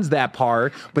who runs that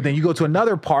park, but then you go to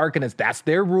another park and that's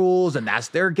their rules and that's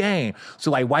their game. So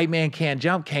like White Man Can't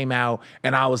Jump came out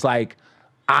and I was like,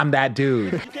 I'm that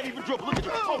dude. You can't even dribble. Look at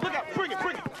you. Oh, look out. Bring it.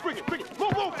 Move.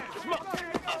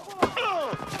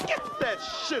 Get that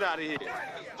shit out of here.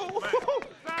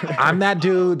 I'm that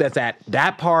dude that's at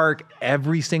that park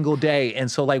every single day. And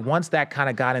so like once that kind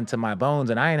of got into my bones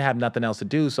and I didn't have nothing else to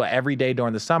do, so every day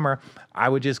during the summer, I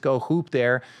would just go hoop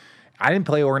there. I didn't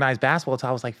play organized basketball until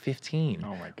I was like 15,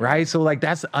 right? So like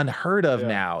that's unheard of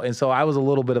now. And so I was a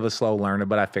little bit of a slow learner,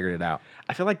 but I figured it out.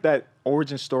 I feel like that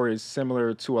origin story is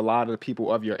similar to a lot of the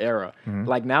people of your era.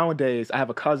 Like nowadays, I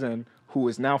have a cousin who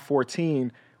is now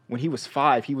 14. When he was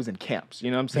 5, he was in camps.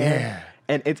 You know what I'm saying? Yeah.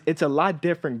 And it's a lot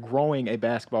different growing a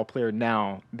basketball player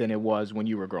now than it was when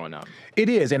you were growing up. It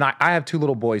is. And I have 2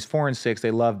 little boys, 4 and 6.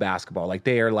 They love basketball. Like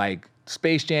they are like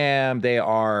Space Jam. They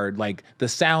are like the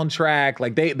soundtrack.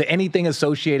 Like anything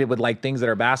associated with like things that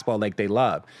are basketball, like they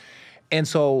love. And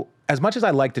so as much as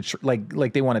I like to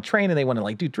like they want to train and they want to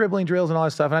like do dribbling drills and all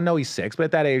that stuff. And I know he's 6, but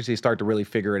at that age they start to really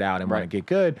figure it out and want to get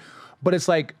good. But it's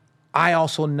like, I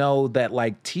also know that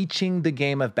like teaching the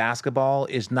game of basketball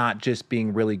is not just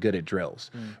being really good at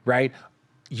drills, right?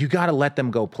 You got to let them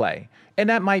go play. And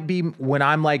that might be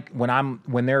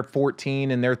when they're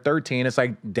 14 and they're 13, it's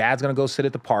like dad's going to go sit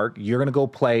at the park. You're going to go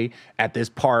play at this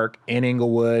park in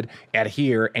Inglewood at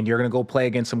here, and you're going to go play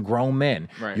against some grown men.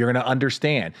 Right. You're going to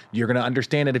understand. You're going to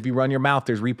understand that if you run your mouth,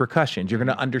 there's repercussions. You're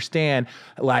going to understand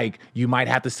like you might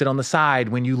have to sit on the side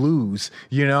when you lose.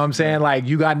 You know what I'm saying? Like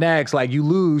you got next, like you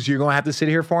lose, you're going to have to sit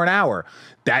here for an hour.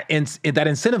 That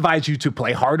incentivizes you to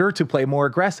play harder, to play more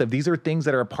aggressive. These are things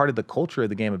that are a part of the culture of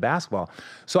the game of basketball.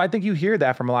 So I think you hear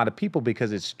that from a lot of people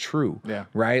because it's true,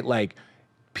 right? Like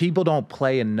people don't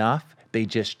play enough. They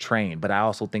just train. But I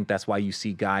also think that's why you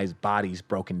see guys' bodies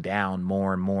broken down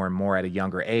more and more and more at a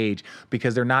younger age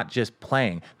because they're not just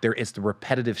playing. It's the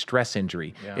repetitive stress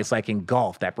injury. Yeah. It's like in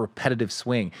golf, that repetitive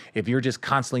swing. If you're just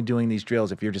constantly doing these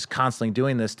drills, if you're just constantly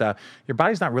doing this stuff, your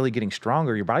body's not really getting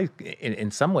stronger. Your body,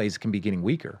 in some ways, can be getting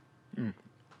weaker.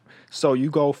 So you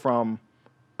go from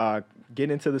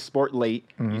getting into the sport late,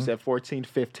 you said 14,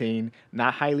 15,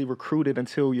 not highly recruited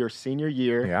until your senior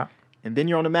year. Yeah. And then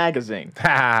you're on a magazine.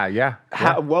 Yeah.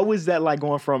 What was that like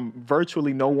going from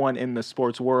virtually no one in the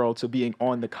sports world to being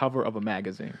on the cover of a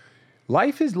magazine?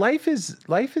 Life is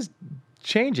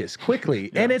changes quickly.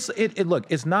 And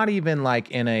it's not even like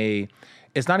in a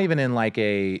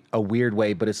weird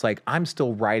way, but it's like I'm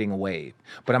still riding a wave,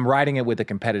 but I'm riding it with a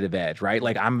competitive edge, right?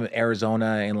 Like I'm in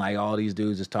Arizona and like all these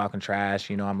dudes is talking trash,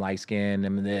 I'm light skinned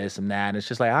and this and that. And it's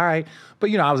just like, all right.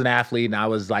 But I was an athlete and I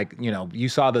was like, you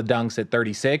saw the dunks at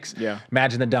 36. Yeah.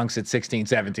 Imagine the dunks at 16,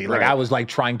 17. Like I was like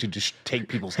trying to just take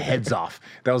people's heads off.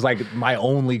 That was like my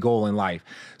only goal in life.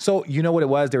 So you know what it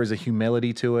was? There was a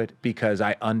humility to it because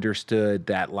I understood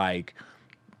that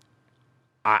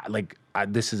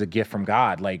this is a gift from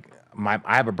God. Like I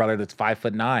have a brother that's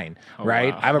 5'9",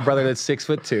 right? Wow. I have a brother that's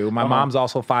 6'2". My mom's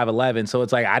also 5'11". So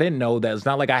it's like, I didn't know that. It's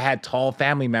not like I had tall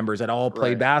family members that all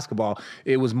played basketball.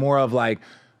 It was more of like,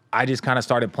 I just kind of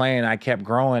started playing. I kept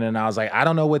growing and I was like, I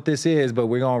don't know what this is, but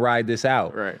we're going to ride this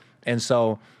out. Right. And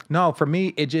so, no, for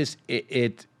me,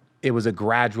 it was a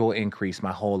gradual increase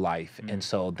my whole life. And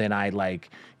so then I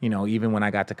even when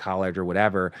I got to college or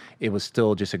whatever, it was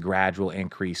still just a gradual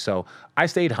increase. So I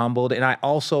stayed humbled, and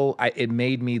it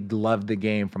made me love the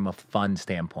game from a fun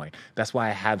standpoint. That's why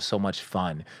I have so much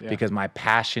fun, because my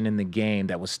passion in the game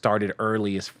that was started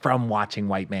early is from watching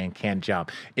White Man Can't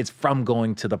Jump. It's from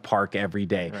going to the park every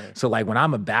day. Right. So like when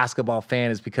I'm a basketball fan,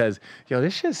 it's because,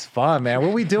 this shit's fun, man. What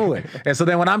are we doing? And so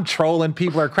then when I'm trolling,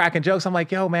 people are cracking jokes, I'm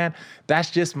like, man, that's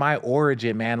just my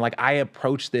origin, man. Like I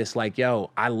approach this like,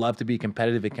 I love to be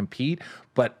competitive and compete,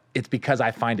 but it's because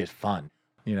I find it fun,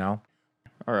 All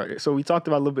right. So we talked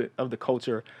about a little bit of the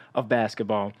culture of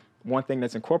basketball. One thing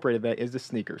that's incorporated that is the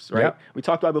sneakers, right? Yep. We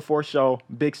talked about before show,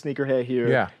 big sneakerhead here.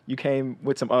 Yeah. You came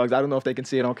with some Uggs. I don't know if they can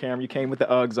see it on camera. You came with the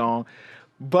Uggs on.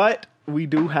 But we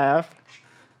do have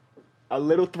a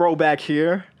little throwback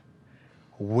here.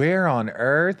 Where on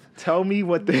earth? Tell me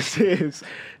what this is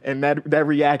and that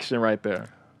reaction right there.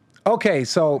 Okay,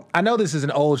 so I know this is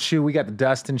an old shoe. We got the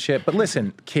dust and shit. But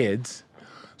listen, kids.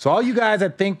 So all you guys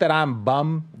that think that I'm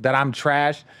bum, that I'm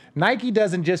trash, Nike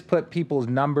doesn't just put people's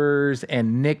numbers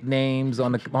and nicknames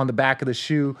on the back of the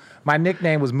shoe. My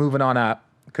nickname was moving on up.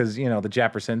 because, the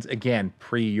Jeffersons, again,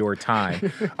 pre your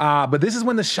time. But this is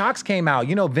when the Shocks came out.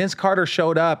 Vince Carter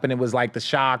showed up, and it was like the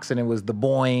Shocks, and it was the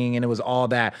Boing, and it was all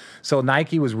that. So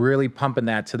Nike was really pumping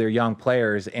that to their young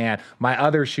players. And my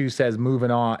other shoe says moving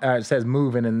on, it says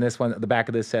moving, and this one, the back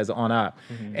of this says on up.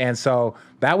 And so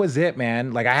that was it,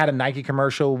 man. Like, I had a Nike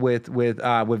commercial with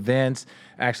Vince.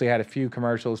 I actually had a few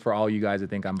commercials for all you guys that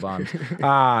think I'm bummed.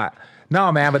 No,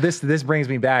 man, but this brings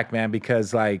me back, man,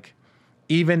 because like,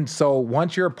 even so,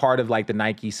 once you're a part of like the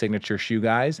Nike signature shoe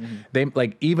guys, they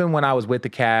like, even when I was with the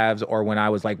Cavs or when I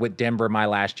was like with Denver my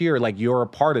last year, like, you're a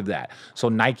part of that. So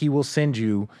Nike will send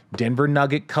you Denver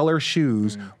Nugget color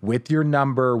shoes with your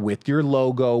number, with your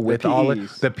logo, with all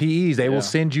of the PEs. They will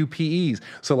send you PEs.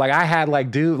 So like, I had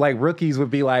like rookies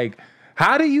would be like,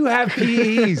 how do you have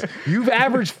PEs? You've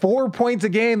averaged 4 points a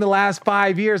game the last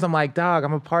 5 years. I'm like, dog,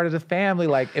 I'm a part of the family.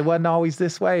 Like, it wasn't always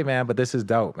this way, man. But this is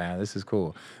dope, man. This is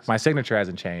cool. My signature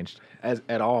hasn't changed.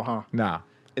 At all, huh? Nah.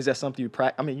 Is that something you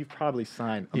practice? I mean, you've probably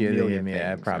signed a million things.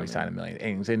 Yeah, I've probably signed a million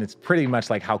things. And it's pretty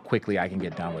much like how quickly I can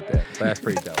get done with it. So that's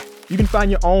pretty dope. You can find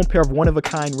your own pair of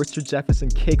one-of-a-kind Richard Jefferson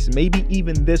kicks, maybe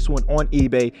even this one on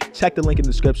eBay. Check the link in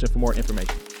the description for more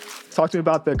information. Talk to me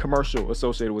about the commercial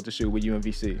associated with the shoe with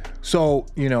UMVC. So,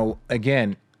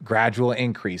 again, gradual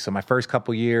increase. So my first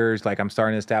couple years, like, I'm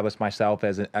starting to establish myself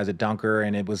as a dunker,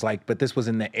 and it was like, but this was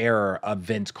in the era of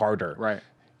Vince Carter. Right.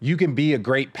 You can be a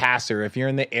great passer. If you're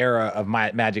in the era of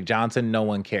Magic Johnson, no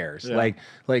one cares. Yeah.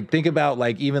 Like think about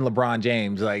like even LeBron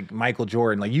James, like Michael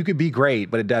Jordan. Like, you could be great,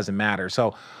 but it doesn't matter.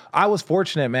 So I was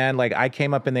fortunate, man. Like, I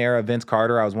came up in the era of Vince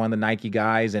Carter. I was one of the Nike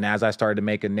guys, and as I started to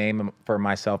make a name for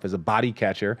myself as a body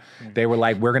catcher, they were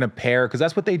like, we're gonna pair, because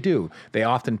that's what they do. They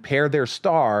often pair their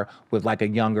star with like a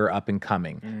younger up and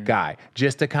coming guy,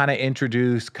 just to kind of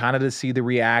introduce, kind of to see the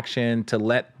reaction, to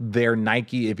let their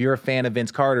Nike. If you're a fan of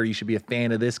Vince Carter, you should be a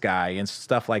fan of this guy and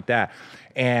stuff like that.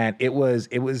 And it was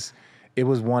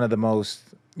one of the most,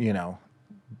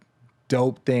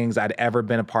 dope things I'd ever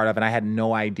been a part of, and I had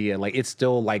no idea. Like, it's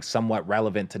still like somewhat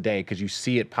relevant today because you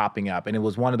see it popping up, and it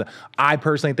was I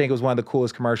personally think it was one of the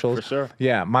coolest commercials. For sure.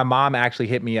 Yeah, my mom actually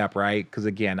hit me up, right? Because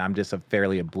again, I'm just a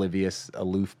fairly oblivious,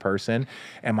 aloof person,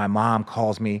 and my mom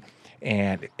calls me,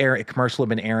 and commercial had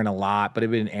been airing a lot, but it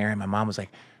had been airing. My mom was like,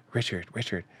 Richard,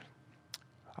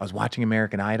 I was watching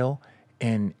American Idol,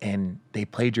 and they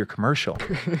played your commercial.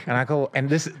 And I go, and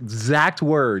this exact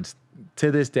words to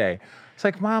this day. It's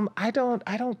like, Mom, I don't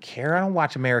care. I don't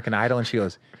watch American Idol. And she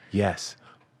goes, yes,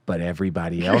 but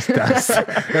everybody else does.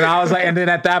 And I was like, and then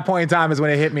at that point in time is when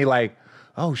it hit me like,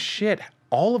 oh shit,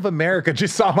 all of America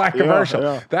just saw my commercial.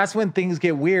 Yeah. That's when things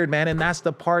get weird, man. And that's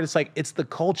the part. It's like, it's the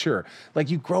culture. Like,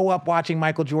 you grow up watching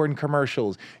Michael Jordan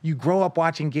commercials. You grow up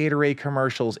watching Gatorade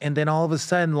commercials. And then all of a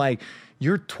sudden, like,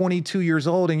 you're 22 years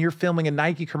old and you're filming a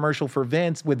Nike commercial with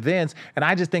Vince. And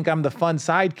I just think I'm the fun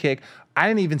sidekick. I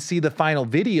didn't even see the final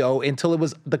video until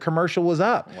the commercial was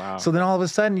up. Wow. So then all of a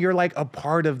sudden you're like a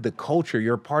part of the culture.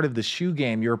 You're a part of the shoe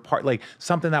game. You're a part, like,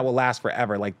 something that will last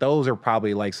forever. Like, those are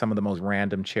probably like some of the most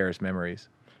random, cherished memories.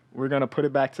 We're going to put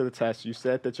it back to the test. You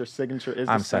said that your signature is the same.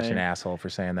 I'm such an asshole for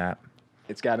saying that.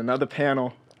 It's got another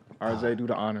panel. RJ, do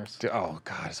the honors. Oh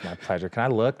God, it's my pleasure. Can I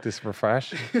look? Just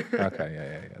refresh?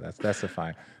 Okay, yeah. That's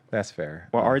fine. That's fair.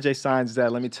 Well, RJ signs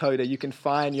that. Let me tell you that you can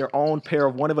find your own pair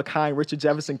of one-of-a-kind Richard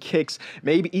Jefferson kicks,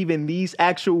 maybe even these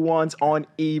actual ones on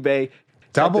eBay.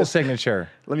 Double signature.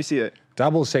 Let me see it.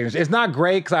 Double signature. It's not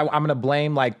great because I'm going to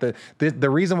blame like the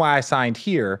reason why I signed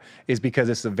here is because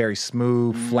it's a very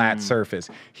smooth, flat surface.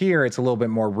 Here, it's a little bit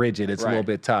more rigid. It's a little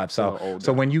bit tough. So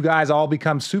when you guys all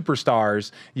become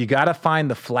superstars, you got to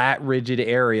find the flat, rigid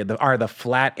area, the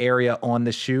flat area on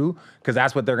the shoe, because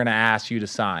that's what they're going to ask you to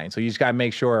sign. So you just got to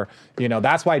make sure,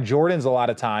 that's why Jordans a lot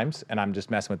of times, and I'm just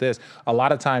messing with this, a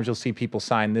lot of times you'll see people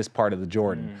sign this part of the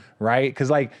Jordan, right? Because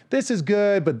like, this is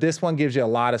good, but this one gives you a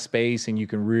lot of space and you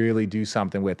can really do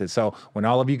something with it. So when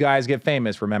all of you guys get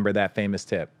famous, remember that famous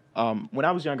tip. When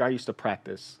I was younger, I used to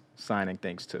practice signing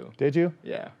things too. Did you?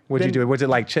 Yeah. What'd you do? Was it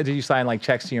like, did you sign like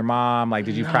checks to your mom? Like,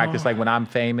 did you practice like when I'm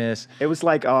famous? It was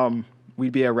like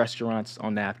we'd be at restaurants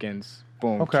on napkins.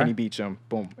 Boom. Okay. Kenny Beecham.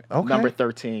 Boom. Okay. Number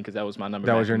 13, because that was my number.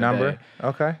 That back was your in the number? day.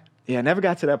 Okay. Yeah, I never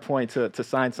got to that point to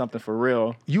sign something for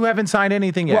real. You haven't signed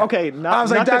anything yet. Well, okay,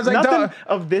 nothing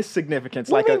of this significance.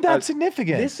 What like do you mean that's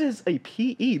significant? This is a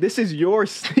PE. This is your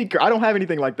sneaker. I don't have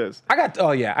anything like this. I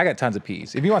got tons of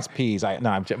P's. If you want P's,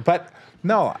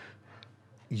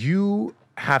 you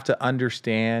have to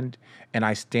understand, and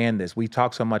I stand this. We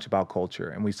talk so much about culture,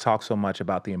 and we talk so much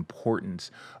about the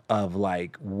importance of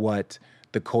like what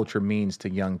the culture means to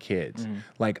young kids.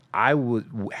 Like I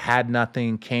had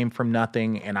nothing, came from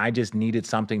nothing, and I just needed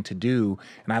something to do.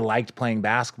 And I liked playing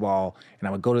basketball, and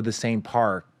I would go to the same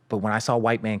park. But when I saw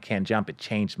White Man Can't Jump, it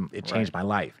changed my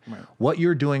life. Right. What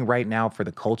you're doing right now for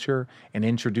the culture and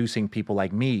introducing people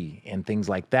like me and things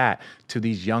like that to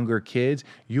these younger kids,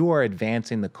 you are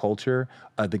advancing the culture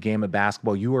of the game of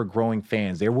basketball. You are growing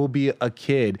fans. There will be a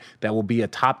kid that will be a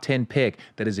top 10 pick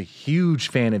that is a huge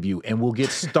fan of you and will get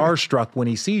starstruck when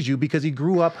he sees you because he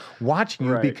grew up watching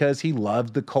you because he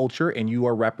loved the culture and you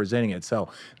are representing it. So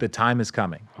the time is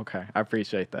coming. Okay, I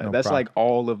appreciate that. No That's problem. like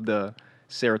all of the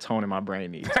serotonin my brain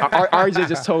needs. RJ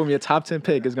just told me a top 10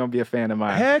 pick is going to be a fan of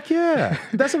mine. Heck yeah.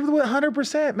 That's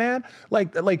 100%, man.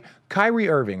 Like Kyrie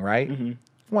Irving, right?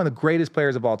 One of the greatest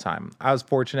players of all time. I was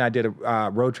fortunate. I did a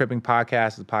road tripping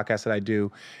podcast, the podcast that I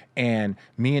do, and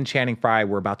me and Channing Frye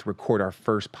were about to record our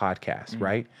first podcast,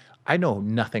 right? I know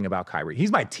nothing about Kyrie.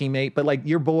 He's my teammate, but like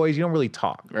your boys, you don't really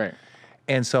talk. Right.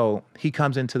 And so he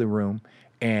comes into the room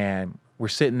and we're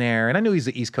sitting there, and I knew he's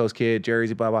the East Coast kid,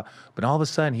 Jersey, blah, blah. But all of a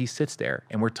sudden, he sits there,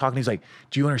 and we're talking. He's like,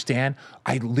 do you understand?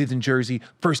 I lived in Jersey.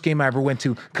 First game I ever went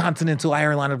to, Continental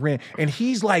Airlines Arena. And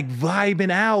he's like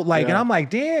vibing out. Like, and I'm like,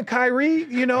 damn, Kyrie,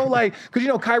 you know, like, because, you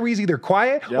know, Kyrie's either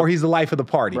quiet or he's the life of the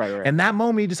party. Right. And that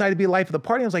moment, he decided to be the life of the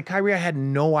party. I was like, Kyrie, I had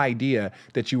no idea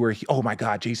that you were, oh my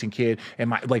God, Jason Kidd.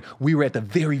 And we were at the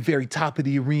very, very top of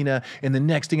the arena. And the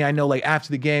next thing I know, like after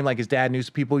the game, like his dad knew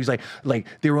some people. He's like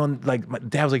they were on, like, my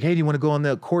dad was like, hey, do you want to go on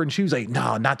the court? And she was like,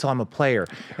 no, not till I'm a player.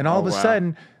 And all of a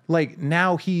sudden, like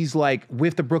now he's like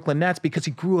with the Brooklyn Nets because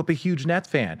he grew up a huge Nets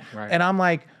fan. Right. And I'm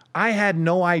like, I had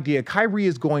no idea. Kyrie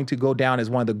is going to go down as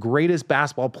one of the greatest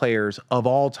basketball players of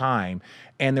all time.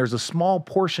 And there's a small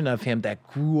portion of him that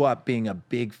grew up being a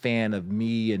big fan of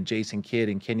me and Jason Kidd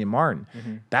and Kenyon Martin.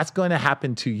 That's going to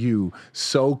happen to you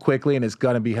so quickly, and it's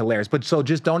going to be hilarious. But so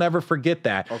just don't ever forget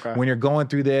that when you're going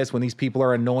through this, when these people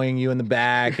are annoying you in the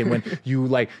back, and when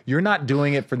you're not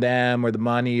doing it for them or the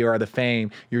money or the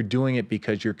fame. You're doing it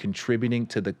because you're contributing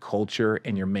to the culture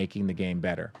and you're making the game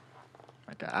better.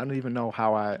 I don't even know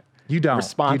how I You don't.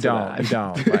 respond You to don't. that. You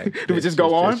don't. Like, Do we just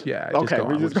go on? Yeah. Okay, just go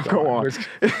we on. just We're go on.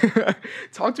 We're-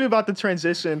 Talk to me about the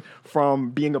transition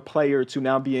from being a player to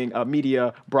now being a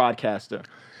media broadcaster.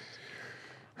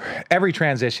 Every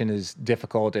transition is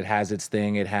difficult. It has its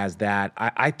thing. It has that.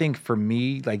 I think for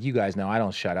me, like you guys know, I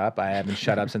don't shut up. I haven't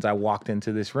shut up since I walked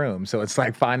into this room. So it's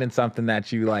like finding something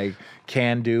that you like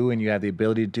can do and you have the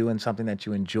ability to do and something that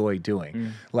you enjoy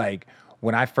doing. Like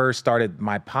when I first started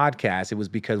my podcast, it was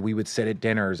because we would sit at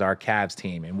dinners, our Cavs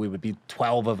team, and we would be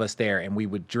 12 of us there, and we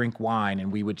would drink wine,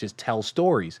 and we would just tell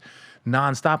stories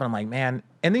nonstop. And I'm like, man,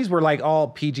 and these were like all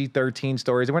PG-13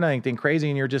 stories. They weren't anything crazy.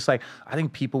 And you're just like, I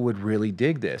think people would really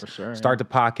dig this. For sure, Start the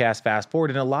podcast, fast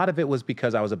forward. And a lot of it was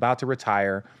because I was about to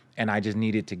retire and I just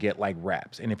needed to get like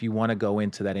reps. And if you want to go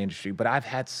into that industry, but I've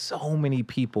had so many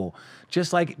people,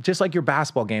 just like your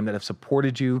basketball game, that have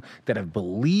supported you, that have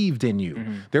believed in you.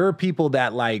 There are people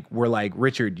that like were like,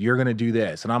 Richard, you're going to do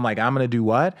this. And I'm like, I'm going to do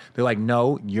what? They're like,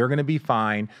 no, you're going to be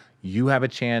fine. You have a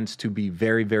chance to be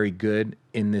very, very good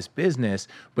in this business,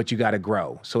 but you got to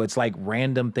grow. So it's like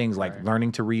random things like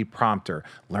learning to read prompter,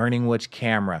 learning which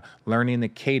camera, learning the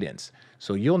cadence.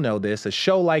 So you'll know this, a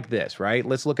show like this, right?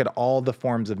 Let's look at all the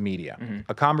forms of media.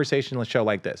 A conversational show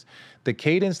like this. The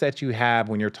cadence that you have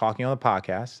when you're talking on the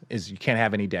podcast is you can't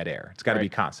have any dead air. It's got to be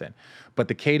constant. But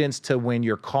the cadence to when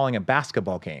you're calling a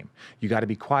basketball game, you got to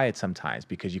be quiet sometimes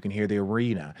because you can hear the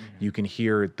arena. You can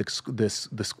hear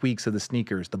the squeaks of the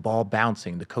sneakers, the ball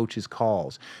bouncing, the coach's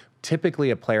calls. Typically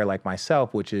a player like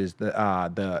myself, which is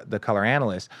the color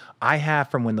analyst, I have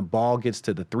from when the ball gets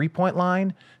to the 3-point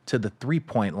line to the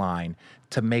 3-point line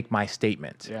to make my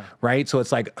statement, right? So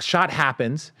it's like a shot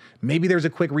happens, maybe there's a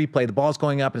quick replay, the ball's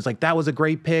going up, and it's like, that was a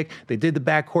great pick, they did the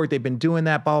backcourt, they've been doing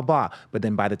that, blah, blah, blah. But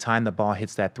then by the time the ball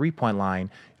hits that 3-point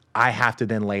line, I have to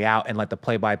then lay out and let the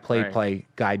play-by-play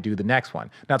guy do the next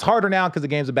one. Now, it's harder now because the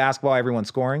game's of basketball, everyone's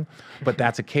scoring, but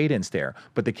that's a cadence there.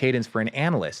 But the cadence for an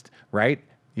analyst, right?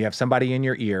 You have somebody in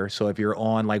your ear, so if you're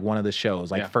on like one of the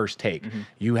shows, like First Take,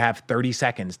 you have 30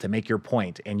 seconds to make your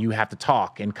point, and you have to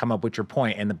talk and come up with your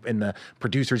point, and the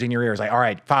producer's in your ear is like, all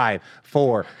right, 5,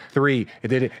 4, 3,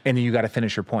 and then you got to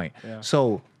finish your point.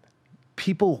 So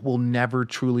people will never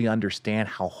truly understand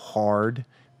how hard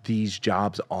these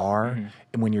jobs are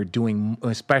when you're doing,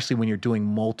 especially when you're doing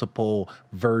multiple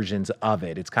versions of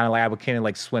it. It's kind of like, I would kind of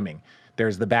like swimming.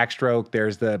 There's the backstroke,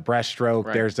 there's the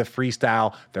breaststroke, there's the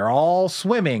freestyle. They're all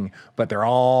swimming, but they're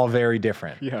all very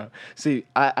different. Yeah. See,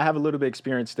 I have a little bit of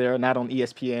experience there, not on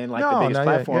ESPN, like the biggest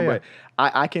platform, but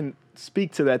I can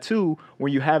speak to that too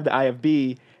when you have the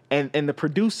IFB and the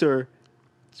producer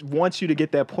wants you to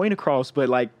get that point across, but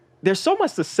like there's so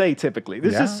much to say typically.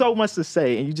 There's just so much to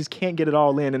say, and you just can't get it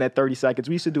all in that 30 seconds.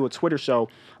 We used to do a Twitter show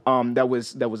that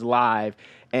was live,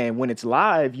 and when it's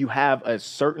live, you have a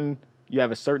certain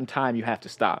time you have to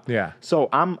stop. Yeah. So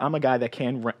I'm a guy that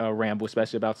can ramble,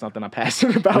 especially about something I'm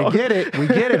passionate about. We get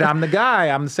it. I'm the guy.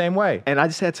 I'm the same way. And I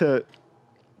just had to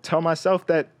tell myself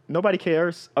that nobody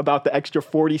cares about the extra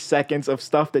 40 seconds of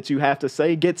stuff that you have to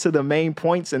say. Get to the main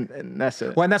points, and that's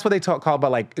it. Well, and that's what they call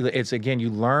about, like, it's, again,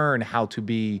 you learn how to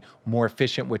be more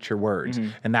efficient with your words.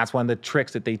 And that's one of the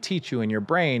tricks that they teach you in your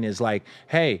brain is like,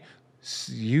 hey,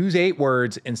 use 8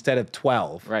 words instead of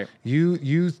 12. Right. You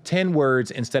use 10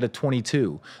 words instead of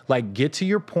 22. Like, get to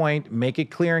your point, make it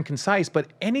clear and concise. But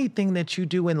anything that you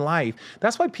do in life,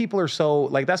 that's why people are so,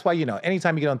 like, that's why,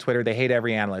 anytime you get on Twitter, they hate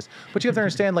every analyst. But you have to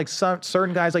understand, like,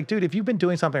 certain guys, like, dude, if you've been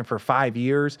doing something for 5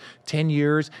 years, 10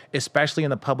 years, especially in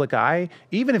the public eye,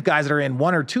 even if guys that are in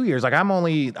 1 or 2 years, like,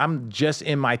 I'm just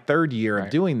in my 3rd year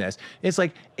of doing this. It's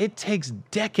like, it takes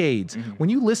decades. When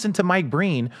you listen to Mike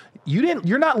Breen,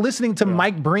 you're not listening to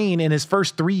Mike Breen in his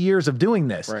first 3 years of doing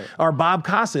this, or Bob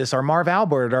Costas, or Marv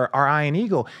Albert, or Ian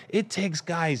Eagle. It takes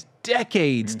guys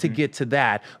decades to get to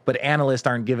that, but analysts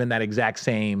aren't given that exact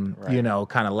same,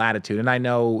 kind of latitude. And I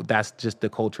know that's just the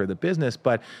culture of the business,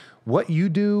 but what you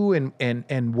do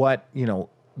and what,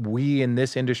 we in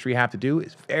this industry have to do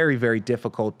is very, very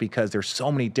difficult because there's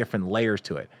so many different layers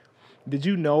to it. Did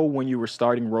you know when you were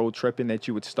starting Road Tripping that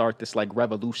you would start this like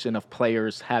revolution of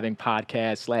players having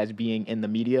podcasts / being in the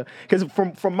media? Because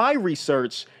from my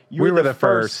research, we were the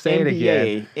first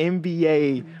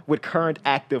NBA with current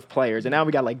active players, and now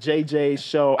we got like JJ's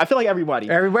show. I feel like everybody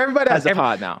has a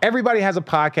pod now. Everybody has a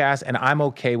podcast, and I'm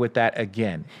okay with that.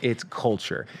 Again, it's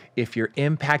culture. If you're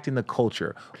impacting the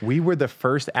culture, we were the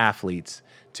first athletes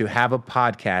to have a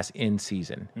podcast in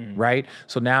season, right?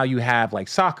 So now you have like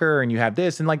soccer and you have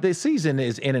this, and like the season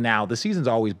is in and out. The season's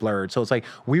always blurred. So it's like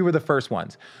we were the first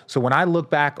ones. So when I look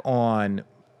back on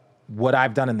what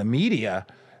I've done in the media,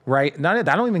 right? I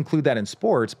don't even include that in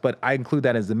sports, but I include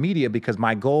that as the media because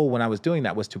my goal when I was doing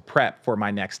that was to prep for my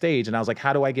next stage. And I was like,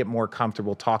 how do I get more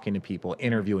comfortable talking to people,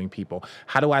 interviewing people?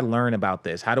 How do I learn about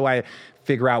this? How do I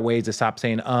figure out ways to stop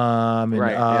saying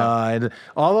and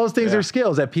all those things are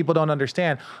skills that people don't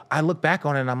understand. I look back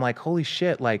on it and I'm like, holy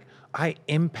shit, like I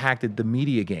impacted the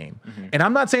media game. And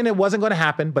I'm not saying it wasn't going to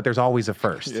happen, but there's always a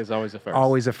first. There's always a first.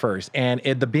 Always a first. And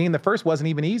being the first wasn't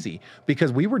even easy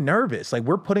because we were nervous. Like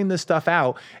we're putting this stuff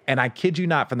out, and I kid you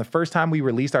not, from the first time we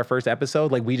released our first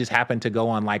episode, like we just happened to go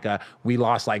on like we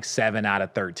lost like 7 out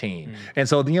of 13. And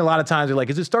so a lot of times they're like,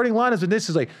 is it starting lineups? And this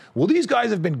is like, well, these guys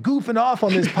have been goofing off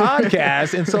on this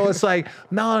podcast. And so it's like,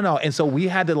 no. And so we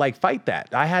had to like fight that.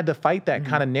 I had to fight that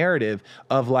kind of narrative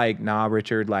of like, nah,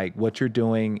 Richard, like what you're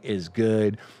doing is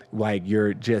good. Like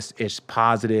it's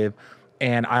positive.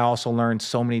 And I also learned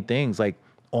so many things. Like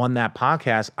on that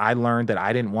podcast, I learned that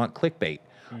I didn't want clickbait.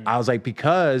 I was like,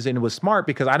 and it was smart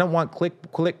because I don't want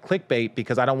clickbait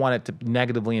because I don't want it to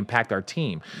negatively impact our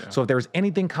team. Yeah. So if there was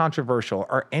anything controversial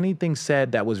or anything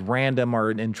said that was random,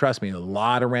 and trust me, a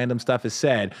lot of random stuff is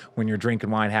said when you're drinking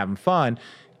wine, having fun,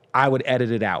 I would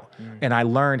edit it out. And I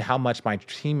learned how much my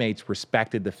teammates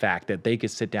respected the fact that they could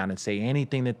sit down and say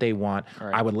anything that they want.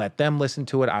 Right. I would let them listen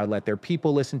to it. I would let their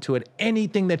people listen to it.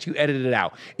 Anything that you edited it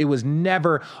out. It was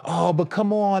never, oh, but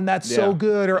come on, that's so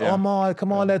good. Or, oh,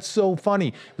 come on, that's so funny.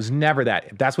 It was never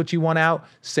that. If that's what you want out,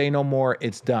 say no more,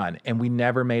 it's done. And we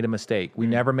never made a mistake. We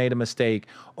never made a mistake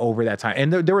over that time.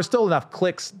 And there were still enough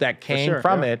clicks that came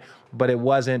from it, but it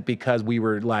wasn't because we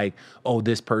were like, oh,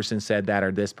 this person said that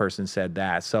or this person said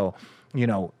that. So,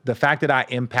 the fact that I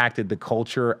impacted the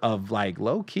culture of like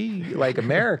low key, like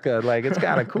America, like it's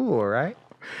kind of cool, right?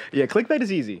 Yeah, clickbait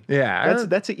is easy. Yeah,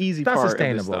 that's an easy part. That's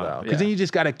sustainable though, because then you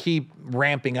just got to keep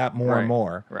ramping up more and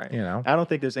more. Right. I don't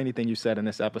think there's anything you said in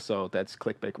this episode that's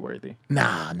clickbait worthy.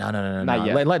 Nah, no.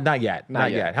 Not yet.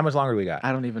 Not yet. How much longer do we got?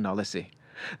 I don't even know. Let's see.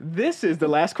 This is the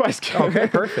last question. Okay,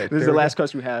 perfect. This is the last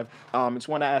question we have. It's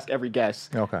one I ask every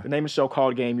guest. Okay. The name of the show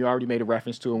called Game. You already made a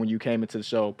reference to it when you came into the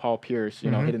show. Paul Pierce,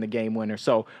 hitting the game winner.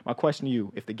 So my question to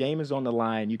you, if the game is on the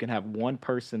line, you can have one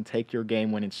person take your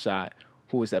game-winning shot.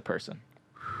 Who is that person?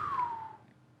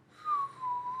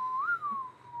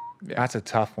 Yeah. That's a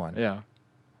tough one. Yeah.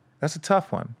 That's a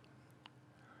tough one.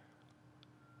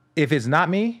 If it's not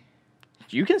me,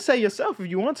 you can say yourself if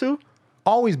you want to.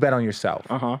 Always bet on yourself.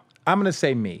 Uh-huh. I'm going to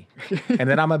say me. And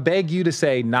then I'm going to beg you to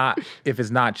say not if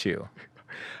it's not you.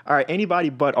 All right,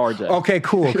 anybody but RJ. Okay,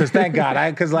 cool, because thank God.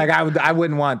 I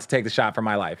wouldn't want to take the shot for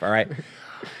my life, all right?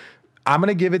 I'm going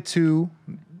to give it to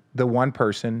the one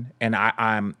person, and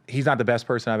he's not the best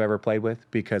person I've ever played with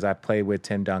because I've played with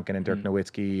Tim Duncan and Dirk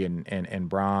Nowitzki and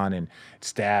Bron and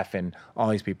Steph and all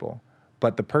these people.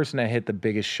 But the person that hit the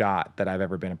biggest shot that I've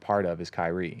ever been a part of is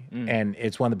Kyrie. And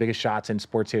it's one of the biggest shots in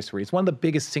sports history. It's one of the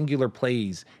biggest singular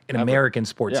plays in American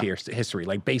sports history,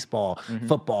 like baseball,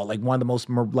 football, like one of the most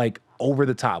like over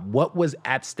the top. What was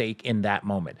at stake in that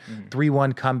moment?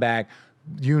 3-1 comeback,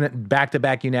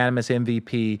 back-to-back unanimous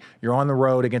MVP. You're on the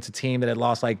road against a team that had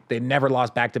lost, like they never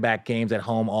lost back-to-back games at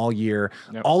home all year.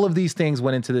 All of these things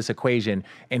went into this equation,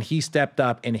 and he stepped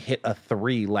up and hit a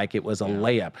 3 like it was a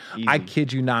layup. Easy. I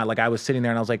kid you not. Like I was sitting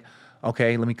there and I was like,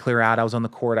 okay, let me clear out. I was on the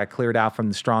court. I cleared out from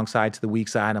the strong side to the weak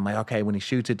side. I'm like, okay, when he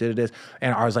shoots it, did this.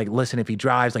 And I was like, listen, if he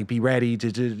drives, like be ready.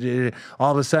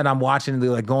 All of a sudden I'm watching,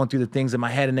 like going through the things in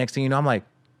my head, and next thing you know, I'm like,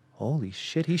 holy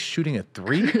shit, he's shooting a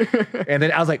 3? And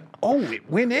then I was like, oh, it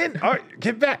went in. All right,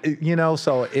 get back. You know,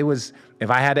 so it was, if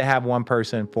I had to have one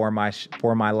person for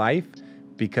my life,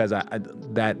 because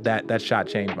that shot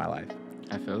changed my life.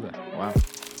 I feel that. Wow.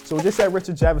 So we just had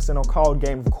Richard Jefferson on Called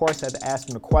Game. Of course, had to ask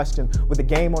him the question, with the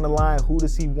game on the line, who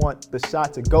does he want the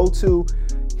shot to go to?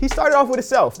 He started off with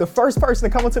himself, the first person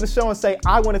to come onto the show and say,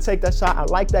 I want to take that shot. I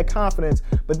like that confidence.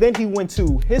 But then he went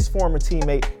to his former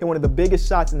teammate and one of the biggest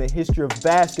shots in the history of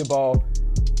basketball,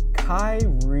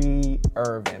 Kyrie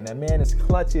Irving. That man is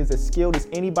clutch. He is as skilled as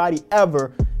anybody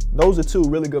ever. Those are 2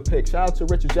 really good picks. Shout out to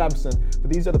Richard Jefferson.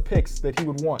 But these are the picks that he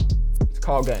would want. It's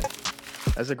Called Game.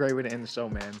 That's a great way to end the show,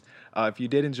 man. If you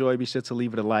did enjoy, be sure to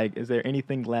leave it a like. Is there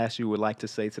anything last you would like to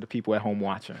say to the people at home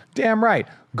watching? Damn right.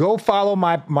 Go follow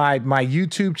my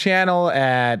YouTube channel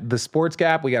at The Sports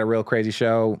Gap. We got a real crazy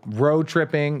show. Road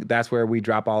Tripping, that's where we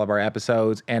drop all of our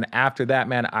episodes. And after that,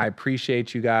 man, I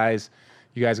appreciate you guys.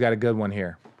 You guys got a good one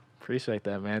here. Appreciate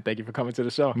that, man. Thank you for coming to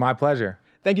the show. My pleasure.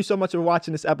 Thank you so much for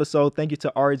watching this episode. Thank you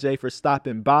to RJ for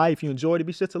stopping by. If you enjoyed it,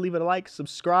 be sure to leave it a like,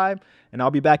 subscribe, and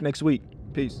I'll be back next week.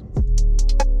 Peace.